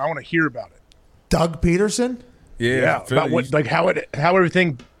sit down. I want to hear about it. Doug Peterson? Yeah, about how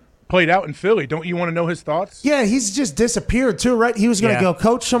everything played out in Philly. Don't you want to know his thoughts? Yeah, he's just disappeared too, right? He was going to go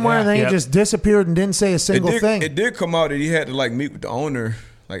coach somewhere, and then he just disappeared and didn't say a single thing. It did come out that he had to meet with the owner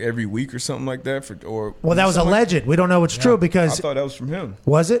every week or something like that. Well, that was alleged. We don't know what's true because I thought that was from him.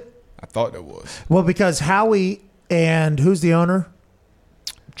 Was it? I thought that was. Well, because Howie and who's the owner?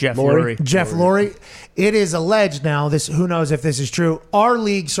 Jeff Lurie. Jeff Lurie. It is alleged now, who knows if this is true, our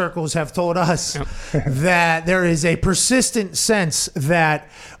league circles have told us that there is a persistent sense that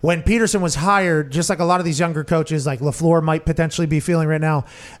when Peterson was hired, just like a lot of these younger coaches, like LaFleur might potentially be feeling right now,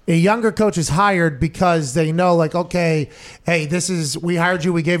 a younger coach is hired because they know, okay, hey, we hired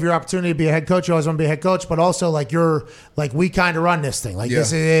you, we gave you your opportunity to be a head coach, you always want to be a head coach, but also we kind of run this thing.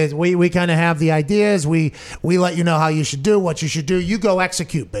 This is, we kind of have the ideas, we let you know how you should do, what you should do, you go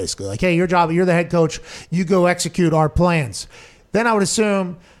execute basically. Hey, your job, you're the head coach, you go execute our plans. Then I would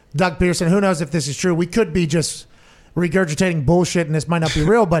assume Doug Peterson, who knows if this is true, we could be just regurgitating bullshit and this might not be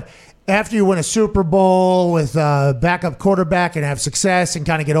real, but after you win a Super Bowl with a backup quarterback and have success and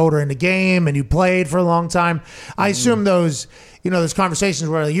kind of get older in the game and you played for a long time, I assume those conversations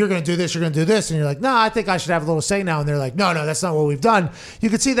where you're going to do this, and you're like, no, I think I should have a little say now. And they're like, no, that's not what we've done.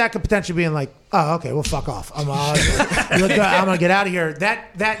 You could see that could potentially being like, oh, okay, well, fuck off. I'm going to get out of here.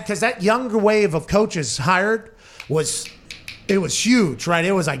 Because that younger wave of coaches hired was huge, right?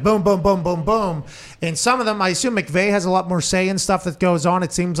 It was like boom, boom, boom, boom, boom. And some of them, I assume McVay has a lot more say in stuff that goes on.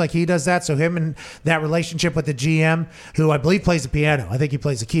 It seems like he does that. So him and that relationship with the GM, who I believe plays the piano. I think he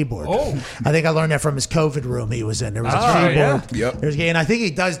plays the keyboard. Oh. I think I learned that from his COVID room he was in. There was a keyboard. Yeah. Yep. And I think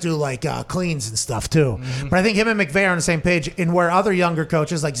he does do cleans and stuff too. Mm-hmm. But I think him and McVay are on the same page. And where other younger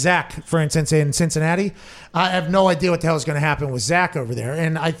coaches, like Zach, for instance, in Cincinnati, I have no idea what the hell is going to happen with Zach over there.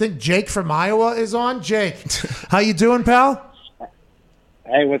 And I think Jake from Iowa is on. Jake, how you doing, pal?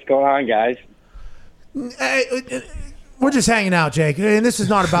 Hey, what's going on, guys? Hey, we're just hanging out, Jake. And this is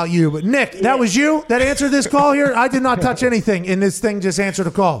not about you. But, Nick, that was you that answered this call here? I did not touch anything, and this thing just answered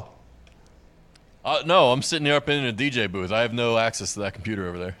a call. No, I'm sitting here up in a DJ booth. I have no access to that computer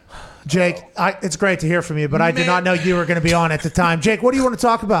over there. Jake, it's great to hear from you, but I did not know you were going to be on at the time. Jake, what do you want to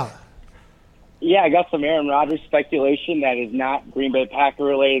talk about? Yeah, I got some Aaron Rodgers speculation that is not Green Bay Packer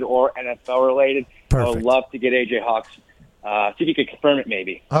related or NFL related. Perfect. I would love to get AJ Hawks. See if you could confirm it,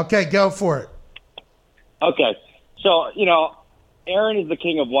 maybe. Okay, go for it. Okay. So, Aaron is the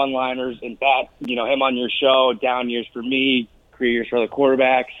king of one-liners. In fact, him on your show, down years for me, career years for the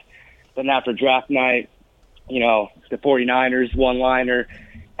quarterbacks. Then after draft night, the 49ers one-liner.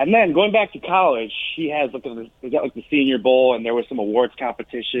 And then going back to college, he got the Senior Bowl, and there was some awards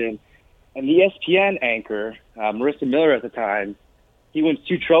competition. And the ESPN anchor, Marissa Miller at the time, he wins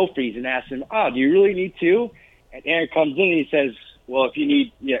 2 trophies and asks him, do you really need 2? And Aaron comes in and he says, well, if you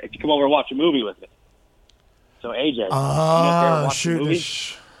come over and watch a movie with me. So, AJ,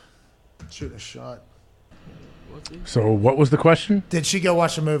 shoot a shot. So what was the question? Did she go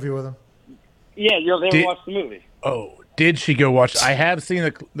watch a movie with him? Yeah, they ever watched the movie. Oh, did she go watch? I have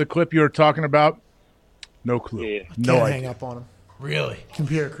seen the clip you were talking about. No clue. Yeah. No Can't idea. hang up on him. Really?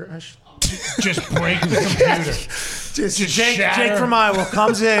 Computer crash. Just break the computer. Jake from Iowa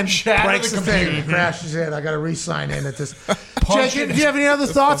comes in, breaks the thing, computer. and crashes in. I got to re-sign in at this. Jake, do you have any other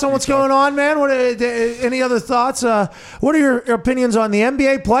thoughts on what's going on, man? Any other thoughts? What are your opinions on the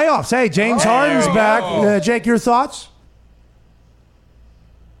NBA playoffs? Hey, James Harden's back. Jake, your thoughts?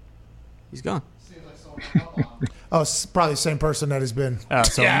 He's gone. Oh, it's probably the same person that has been. Oh,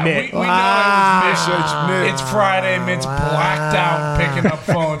 so Yeah, Mitt. we know it was Mitch. It's Friday. Mitt's blacked out, picking up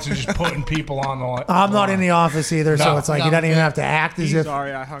phones and just putting people on the line. I'm not in the office either, so it's like he doesn't even have to act as if.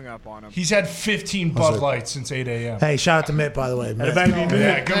 Sorry, I hung up on him. He's had 15 Bud Lights since 8 a.m. Hey, shout out to Mitt, by the way. Mitt.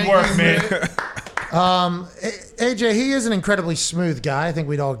 Yeah, good work, Mitt. AJ, he is an incredibly smooth guy. I think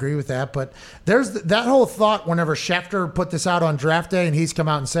we'd all agree with that. But there's that whole thought whenever Schefter put this out on draft day and he's come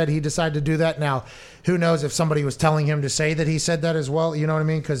out and said he decided to do that. Now, who knows if somebody was telling him to say that he said that as well. You know what I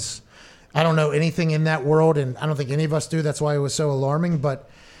mean? Because I don't know anything in that world, and I don't think any of us do. That's why it was so alarming. But,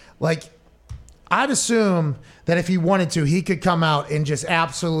 like, I'd assume that if he wanted to, he could come out and just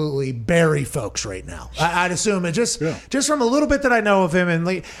absolutely bury folks right now. I'd assume it just from a little bit that I know of him,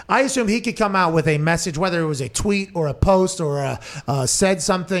 and I assume he could come out with a message, whether it was a tweet or a post or said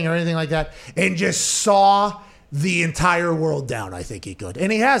something or anything like that, and just saw the entire world down. I think he could,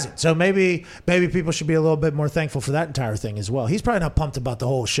 and he hasn't. So maybe people should be a little bit more thankful for that entire thing as well. He's probably not pumped about the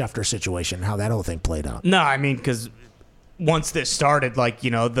whole Schefter situation and how that whole thing played out. No, I mean, because once this started,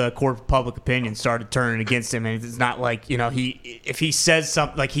 the court of public opinion started turning against him, and it's not like, if he says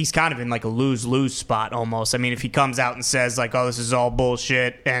something, like, he's kind of in like a lose-lose spot almost. I mean, if he comes out and says like, oh, this is all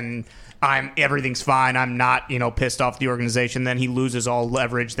bullshit and everything's fine, I'm not, pissed off the organization, then he loses all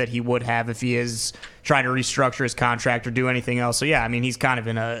leverage that he would have if he is trying to restructure his contract or do anything else. So yeah, I mean, he's kind of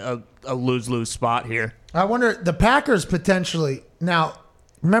in a lose-lose spot here. I wonder, the Packers potentially, now,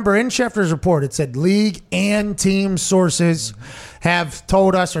 remember, in Schefter's report, it said league and team sources have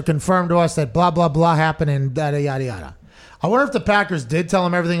told us or confirmed to us that blah, blah, blah happened and yada, yada, yada. I wonder if the Packers did tell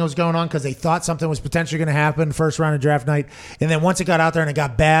him everything that was going on because they thought something was potentially going to happen first round of draft night. And then once it got out there and it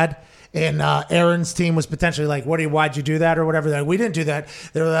got bad, and Aaron's team was potentially like, why'd you do that or whatever? Like, we didn't do that.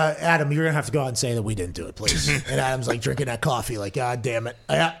 They were like, Adam, you're going to have to go out and say that we didn't do it, please. And Adam's like drinking that coffee like, God damn it.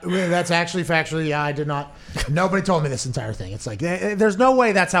 That's actually factually, yeah, I did not. Nobody told me this entire thing. It's like, there's no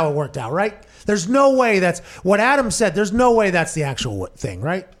way that's how it worked out, right? There's no way that's what Adam said. There's no way that's the actual thing,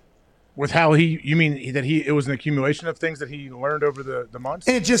 right? With how you mean that it was an accumulation of things that he learned over the months?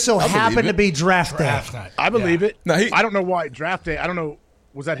 And it just so happened to be draft day. I believe it. No, I don't know why draft day. I don't know.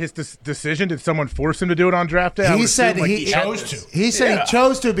 Was that his decision? Did someone force him to do it on draft day? He said he chose to. He said he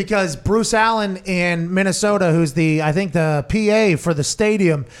chose to because Bruce Allen in Minnesota, who's the PA for the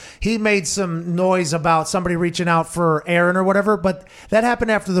stadium, he made some noise about somebody reaching out for Aaron or whatever. But that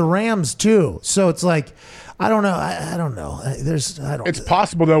happened after the Rams too. So it's like, I don't know. I don't know. It's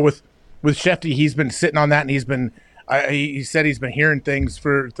possible though with Shefty, he's been sitting on that and he's been. He said he's been hearing things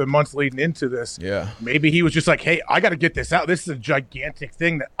for the months leading into this. Yeah. Maybe he was just like, hey, I got to get this out. This is a gigantic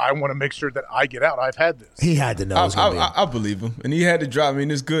thing that I want to make sure that I get out. I've had this. He had to know. I believe him. And he had to drop. I mean,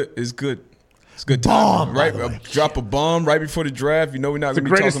 it's good. It's good. It's good bomb, right? Drop a bomb right before the draft. We're not going to be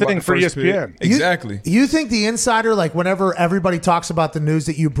talking about the first pick. Exactly. You think the insider, like whenever everybody talks about the news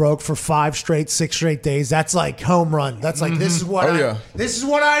that you broke for 6 straight days, that's like home run. That's like, this is what this is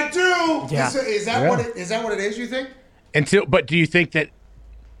what I do. Yeah. Is that what it is, you think? But do you think that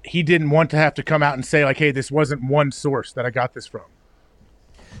he didn't want to have to come out and say like, hey, this wasn't one source that I got this from?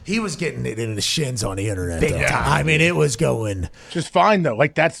 He was getting it in the shins on the internet. Big time. I mean, it was going just fine though.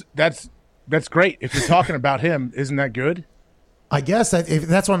 Like that's great. If you're talking about him, isn't that good? I guess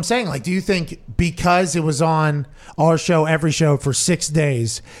that's what I'm saying. Like, do you think because it was on our show, every show for 6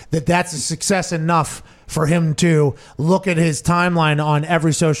 days, that's a success enough for him to look at his timeline on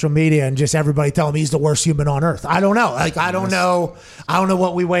every social media and just everybody tell him he's the worst human on earth? I don't know. Like, I don't know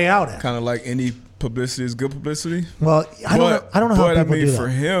what we weigh out at. Kind of like any publicity is good publicity. Well, I don't know how people do that. For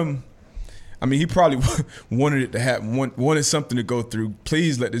him, I mean, he probably wanted it to happen, wanted something to go through.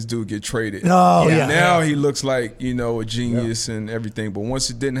 Please let this dude get traded. Oh, yeah. Now he looks like, a genius and everything. But once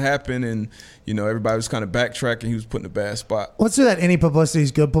it didn't happen and, everybody was kind of backtracking, he was put in a bad spot. Let's do that any publicity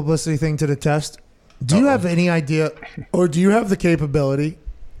is good publicity thing to the test. Do you have any idea, or do you have the capability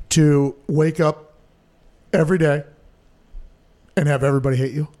to wake up every day and have everybody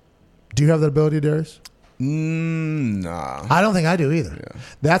hate you? Do you have that ability, Darius? Nah. I don't think I do either. Yeah.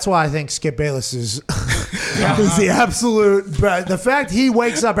 That's why I think Skip Bayless is the absolute. The fact he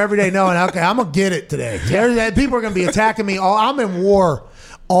wakes up every day knowing, okay, I'm gonna get it today. People are gonna be attacking me. I'm in war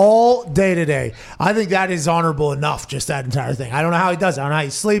all day today. I think that is honorable enough. Just that entire thing. I don't know how he does it. I don't know how he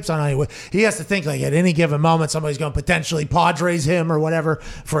sleeps. I don't know how he has to think like at any given moment somebody's going to potentially Padres him or whatever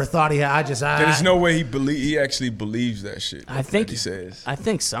for a thought he had. There's no way he actually believes that shit. I think he says. I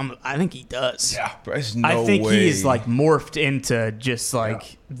think he does. Yeah, but there's no way. I think he is like morphed into just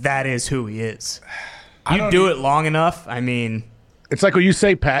like that is who he is. You do it long enough. I mean, It's like what you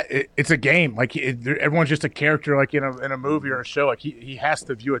say, Pat. It's a game. Like everyone's just a character, like in a movie or a show. Like he has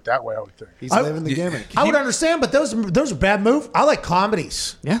to view it that way. I would think he's living the gimmick. I would understand, but those are bad moves. I like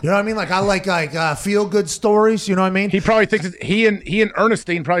comedies. Yeah, you know what I mean. Like I like feel good stories. You know what I mean. He probably thinks he and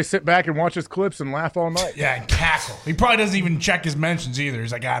Ernestine probably sit back and watch his clips and laugh all night. Yeah, and cackle. He probably doesn't even check his mentions either.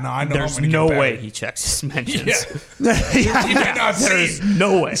 He's like, no, I know. There's no way he checks his mentions. He may not see. There's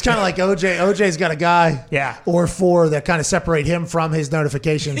no way. It's kind of like OJ. OJ's got a guy, or four that kind of separate him from his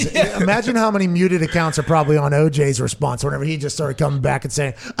notifications. Imagine how many muted accounts are probably on OJ's response whenever he just started coming back and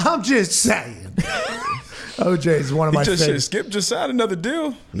saying, "I'm just saying." OJ's one of my favorites. Skip just signed another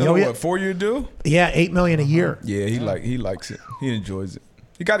deal. Oh, yeah. What, 4-year deal? Yeah, $8 million a year. Yeah, he likes it. He enjoys it.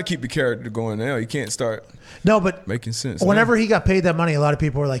 You got to keep the character going now. You can't start. No, but making sense. Whenever he got paid that money, a lot of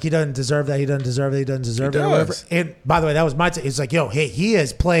people were like, "He doesn't deserve that. He doesn't deserve it. He doesn't deserve it." Or whatever. And by the way, that was my. It's like, yo, hey, he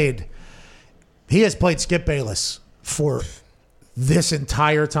has played Skip Bayless for this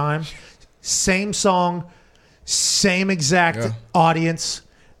entire time. Same song, same exact audience,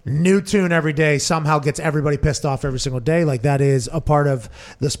 new tune every day. Somehow gets everybody pissed off every single day. Like that is a part of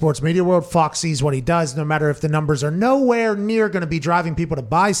the sports media world. Fox sees what he does, no matter if the numbers are nowhere near going to be driving people to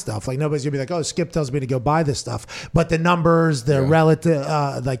buy stuff. Like nobody's gonna be like, "Oh, Skip tells me to go buy this stuff." But the numbers, the relative,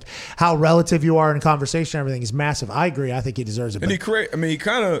 like how relative you are in conversation, everything is massive. I agree. I think he deserves it. And he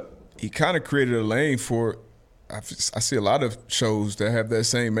kind of created a lane for. I see a lot of shows that have that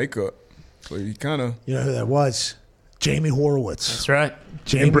same makeup. So he kind of. You know who that was? Jamie Horowitz. That's right.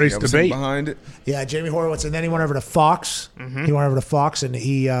 Embrace debate behind it. Yeah, Jamie Horowitz, and then he went over to Fox. Mm-hmm. He went over to Fox, and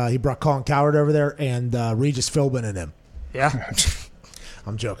he brought Colin Cowherd over there and Regis Philbin and him. Yeah.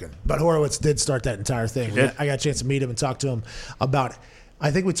 I'm joking, but Horowitz did start that entire thing. I got a chance to meet him and talk to him about.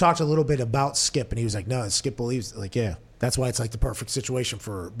 I think we talked a little bit about Skip, and he was like, "No, Skip believes." Like, yeah. That's why it's like the perfect situation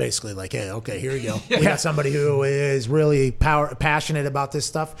for basically like, hey, okay, here you go. We got somebody who is really passionate about this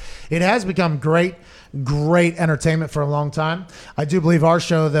stuff. It has become great entertainment for a long time. I do believe our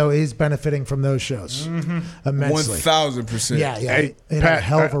show, though, is benefiting from those shows immensely. 1,000%. Yeah. Hey, Pat, Pat, a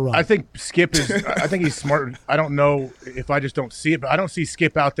hell of a run. I think Skip is. I think he's smart. I don't know if I just don't see it, but I don't see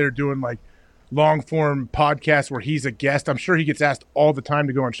Skip out there doing like long form podcasts where he's a guest. I'm sure he gets asked all the time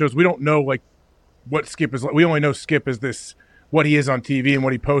to go on shows. We don't know like what Skip is like. We only know Skip is this, what he is on TV and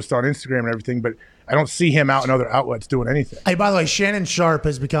what he posts on Instagram and everything, but I don't see him out in other outlets doing anything. Hey, by the way, Shannon Sharp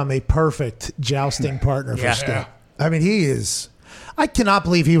has become a perfect jousting partner for Skip. Yeah. I mean, he is. I cannot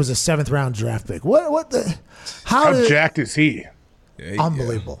believe he was a 7th round draft pick. What the? How jacked is he? Yeah,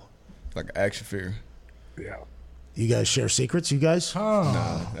 unbelievable. Like an action figure. Yeah. You guys share secrets, you guys?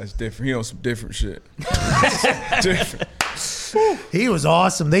 Nah, that's different. He on some different shit. Different. He was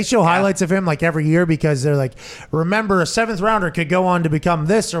awesome. They show highlights of him like every year because they're like, remember, a 7th rounder could go on to become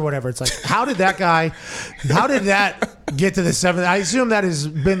this or whatever. It's like, how did that get to the 7th? I assume that has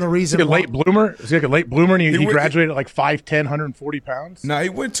been the reason. Is he a late bloomer? Is he like a late bloomer and he graduated at like 5'10", 140 pounds? He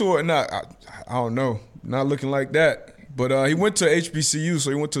went to I don't know. Not looking like that. But he went to HBCU,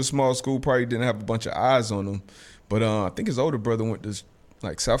 so he went to a small school, probably didn't have a bunch of eyes on him. But I think his older brother went to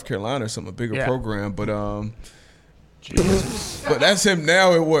like South Carolina or something, a bigger program. But but that's him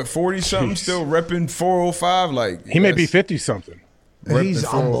now at what, 40-something, still repping 405? Like he may be 50-something. He's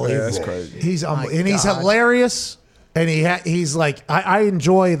unbelievable. Yeah, that's crazy. He's and he's hilarious. And he's like, I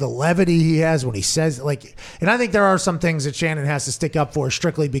enjoy the levity he has when he says, like, and I think there are some things that Shannon has to stick up for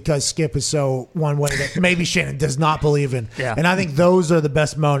strictly because Skip is so one way that maybe Shannon does not believe in. Yeah. And I think those are the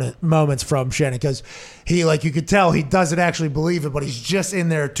best moments from Shannon because he, like, you could tell he doesn't actually believe it, but he's just in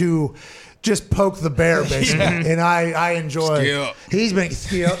there to just poke the bear, basically. Yeah. And I enjoy Skip. He's been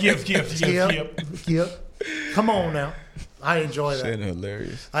Skip. Skip. Come on now. I enjoy that. Shannon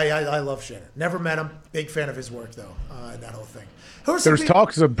hilarious. I love Shannon. Never met him. Big fan of his work, though, and that whole thing. There's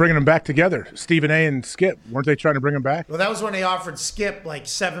talks of bringing them back together. Stephen A. and Skip. Weren't they trying to bring them back? Well, that was when they offered Skip like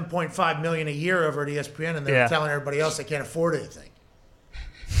 $7.5 million a year over at ESPN, and they were telling everybody else they can't afford anything.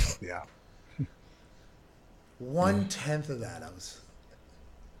 Yeah. 1/10 of that.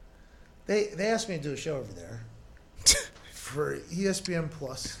 They asked me to do a show over there for ESPN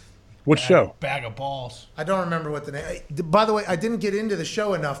Plus. What show? Bag of balls. I don't remember what the name. By the way, I didn't get into the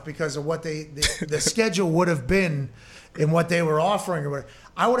show enough because of what the schedule would have been and what they were offering or whatever.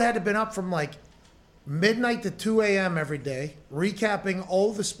 I would have had to been up from like midnight to 2 a.m. every day, recapping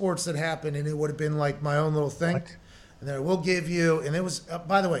all the sports that happened, and it would have been like my own little thing. What? And then we'll give you, and it was,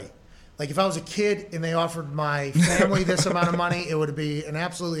 by the way, like if I was a kid and they offered my family this amount of money, it would be an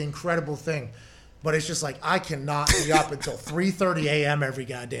absolutely incredible thing. But it's just like, I cannot be up until 3:30 a.m. every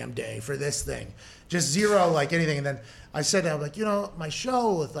goddamn day for this thing. Just zero, like anything. And then I said, I'm like, my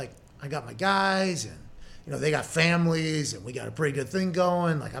show with like, I got my guys and they got families and we got a pretty good thing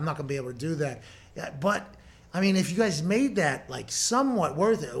going. Like, I'm not going to be able to do that. Yeah, but, I mean, if you guys made that, like, somewhat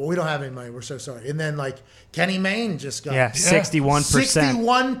worth it. Well, we don't have any money. We're so sorry. And then, like, Kenny Mayne just got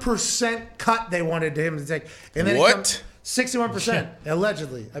 61%. 61% cut they wanted him to take. And then what? 61%,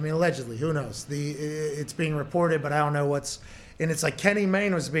 allegedly. I mean, allegedly. Who knows? It's being reported, but I don't know what's. And it's like Kenny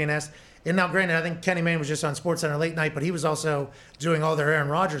Mayne was being asked. And now, granted, I think Kenny Mayne was just on SportsCenter late night, but he was also doing all their Aaron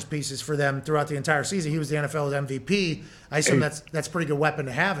Rodgers pieces for them throughout the entire season. He was the NFL's MVP. I assume that's a pretty good weapon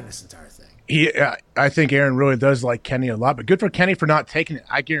to have in this entire thing. I think Aaron really does like Kenny a lot, but good for Kenny for not taking it.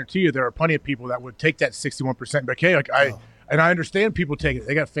 I guarantee you there are plenty of people that would take that 61%. But I understand people take it.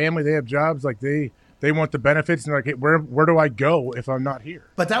 They got family, they have jobs, like they want the benefits, and they're like, hey, where do I go if I'm not here?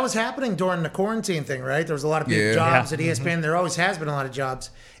 But that was happening during the quarantine thing, right? There was a lot of big jobs at ESPN. There always has been a lot of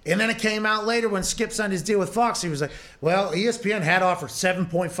jobs. And then it came out later when Skip signed his deal with Fox. He was like, well, ESPN had offered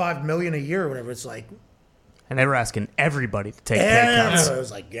 $7.5 million a year or whatever. It's like. And they were asking everybody to take pay cuts. I was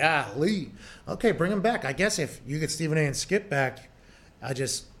like, golly. Okay, bring him back. I guess if you get Stephen A. and Skip back,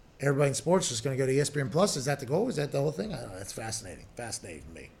 everybody in sports is going to go to ESPN Plus. Is that the goal? Is that the whole thing? I don't know. That's fascinating. Fascinating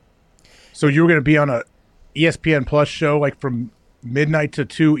to me. So you were going to be on a ESPN Plus show like from midnight to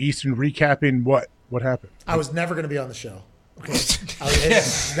 2 Eastern recapping what happened? I was never going to be on the show. Okay. I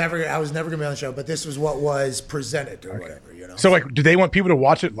was never going to be on the show, but this was what was presented or whatever, So, like, do they want people to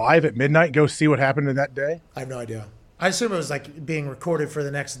watch it live at midnight and go see what happened in that day? I have no idea. I assume it was, like, being recorded for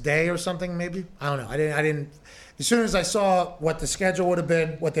the next day or something, maybe. I don't know. I didn't. As soon as I saw what the schedule would have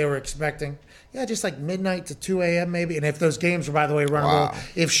been, what they were expecting, just like midnight to 2 a.m. maybe. And if those games were, by the way, running,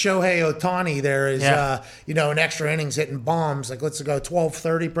 if Shohei Ohtani there is, an extra innings hitting bombs, like let's go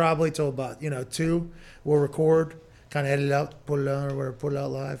 12:30 probably till about 2, we'll record. Kind of edit out, pull it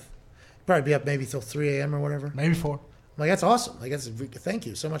out live. Probably be up maybe till 3 a.m. or whatever. Maybe 4. Like, that's awesome. Like, thank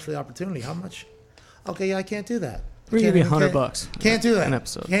you so much for the opportunity. How much? Okay, I can't do that. We're going to be $100. Can't do that. An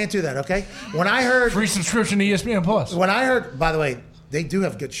episode. Can't do that, okay? When I heard... Free subscription to ESPN Plus. When I heard... By the way, they do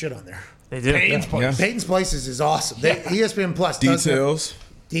have good shit on there. They do. Peyton's Place. Peyton's Places is awesome. ESPN Plus. Details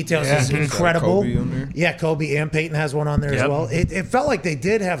is incredible. Kobe on there. Yeah, Kobe and Peyton has one on there as well. It felt like they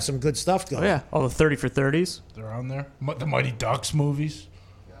did have some good stuff going. Oh, yeah. All the 30 for 30s. They're on there. The Mighty Ducks movies.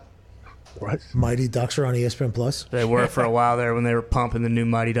 What? Mighty Ducks are on ESPN Plus? They were for a while there when they were pumping the new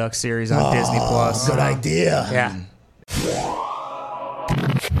Mighty Ducks series on Disney Plus. Good idea. Yeah.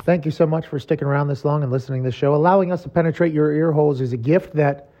 Thank you so much for sticking around this long and listening to the show. Allowing us to penetrate your ear holes is a gift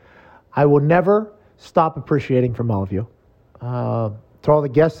that I will never stop appreciating from all of you. To all the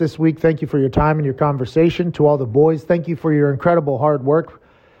guests this week, thank you for your time and your conversation. To all the boys, thank you for your incredible hard work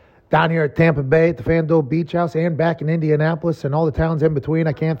down here at Tampa Bay at the FanDuel Beach House and back in Indianapolis and all the towns in between.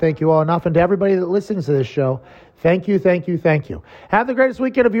 I can't thank you all enough. And to everybody that listens to this show, thank you, thank you, thank you. Have the greatest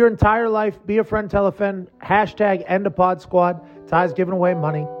weekend of your entire life. Be a friend, tell a friend. #EndAPodSquad. Ty's giving away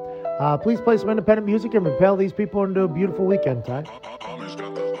money. Please play some independent music and propel these people into a beautiful weekend, Ty.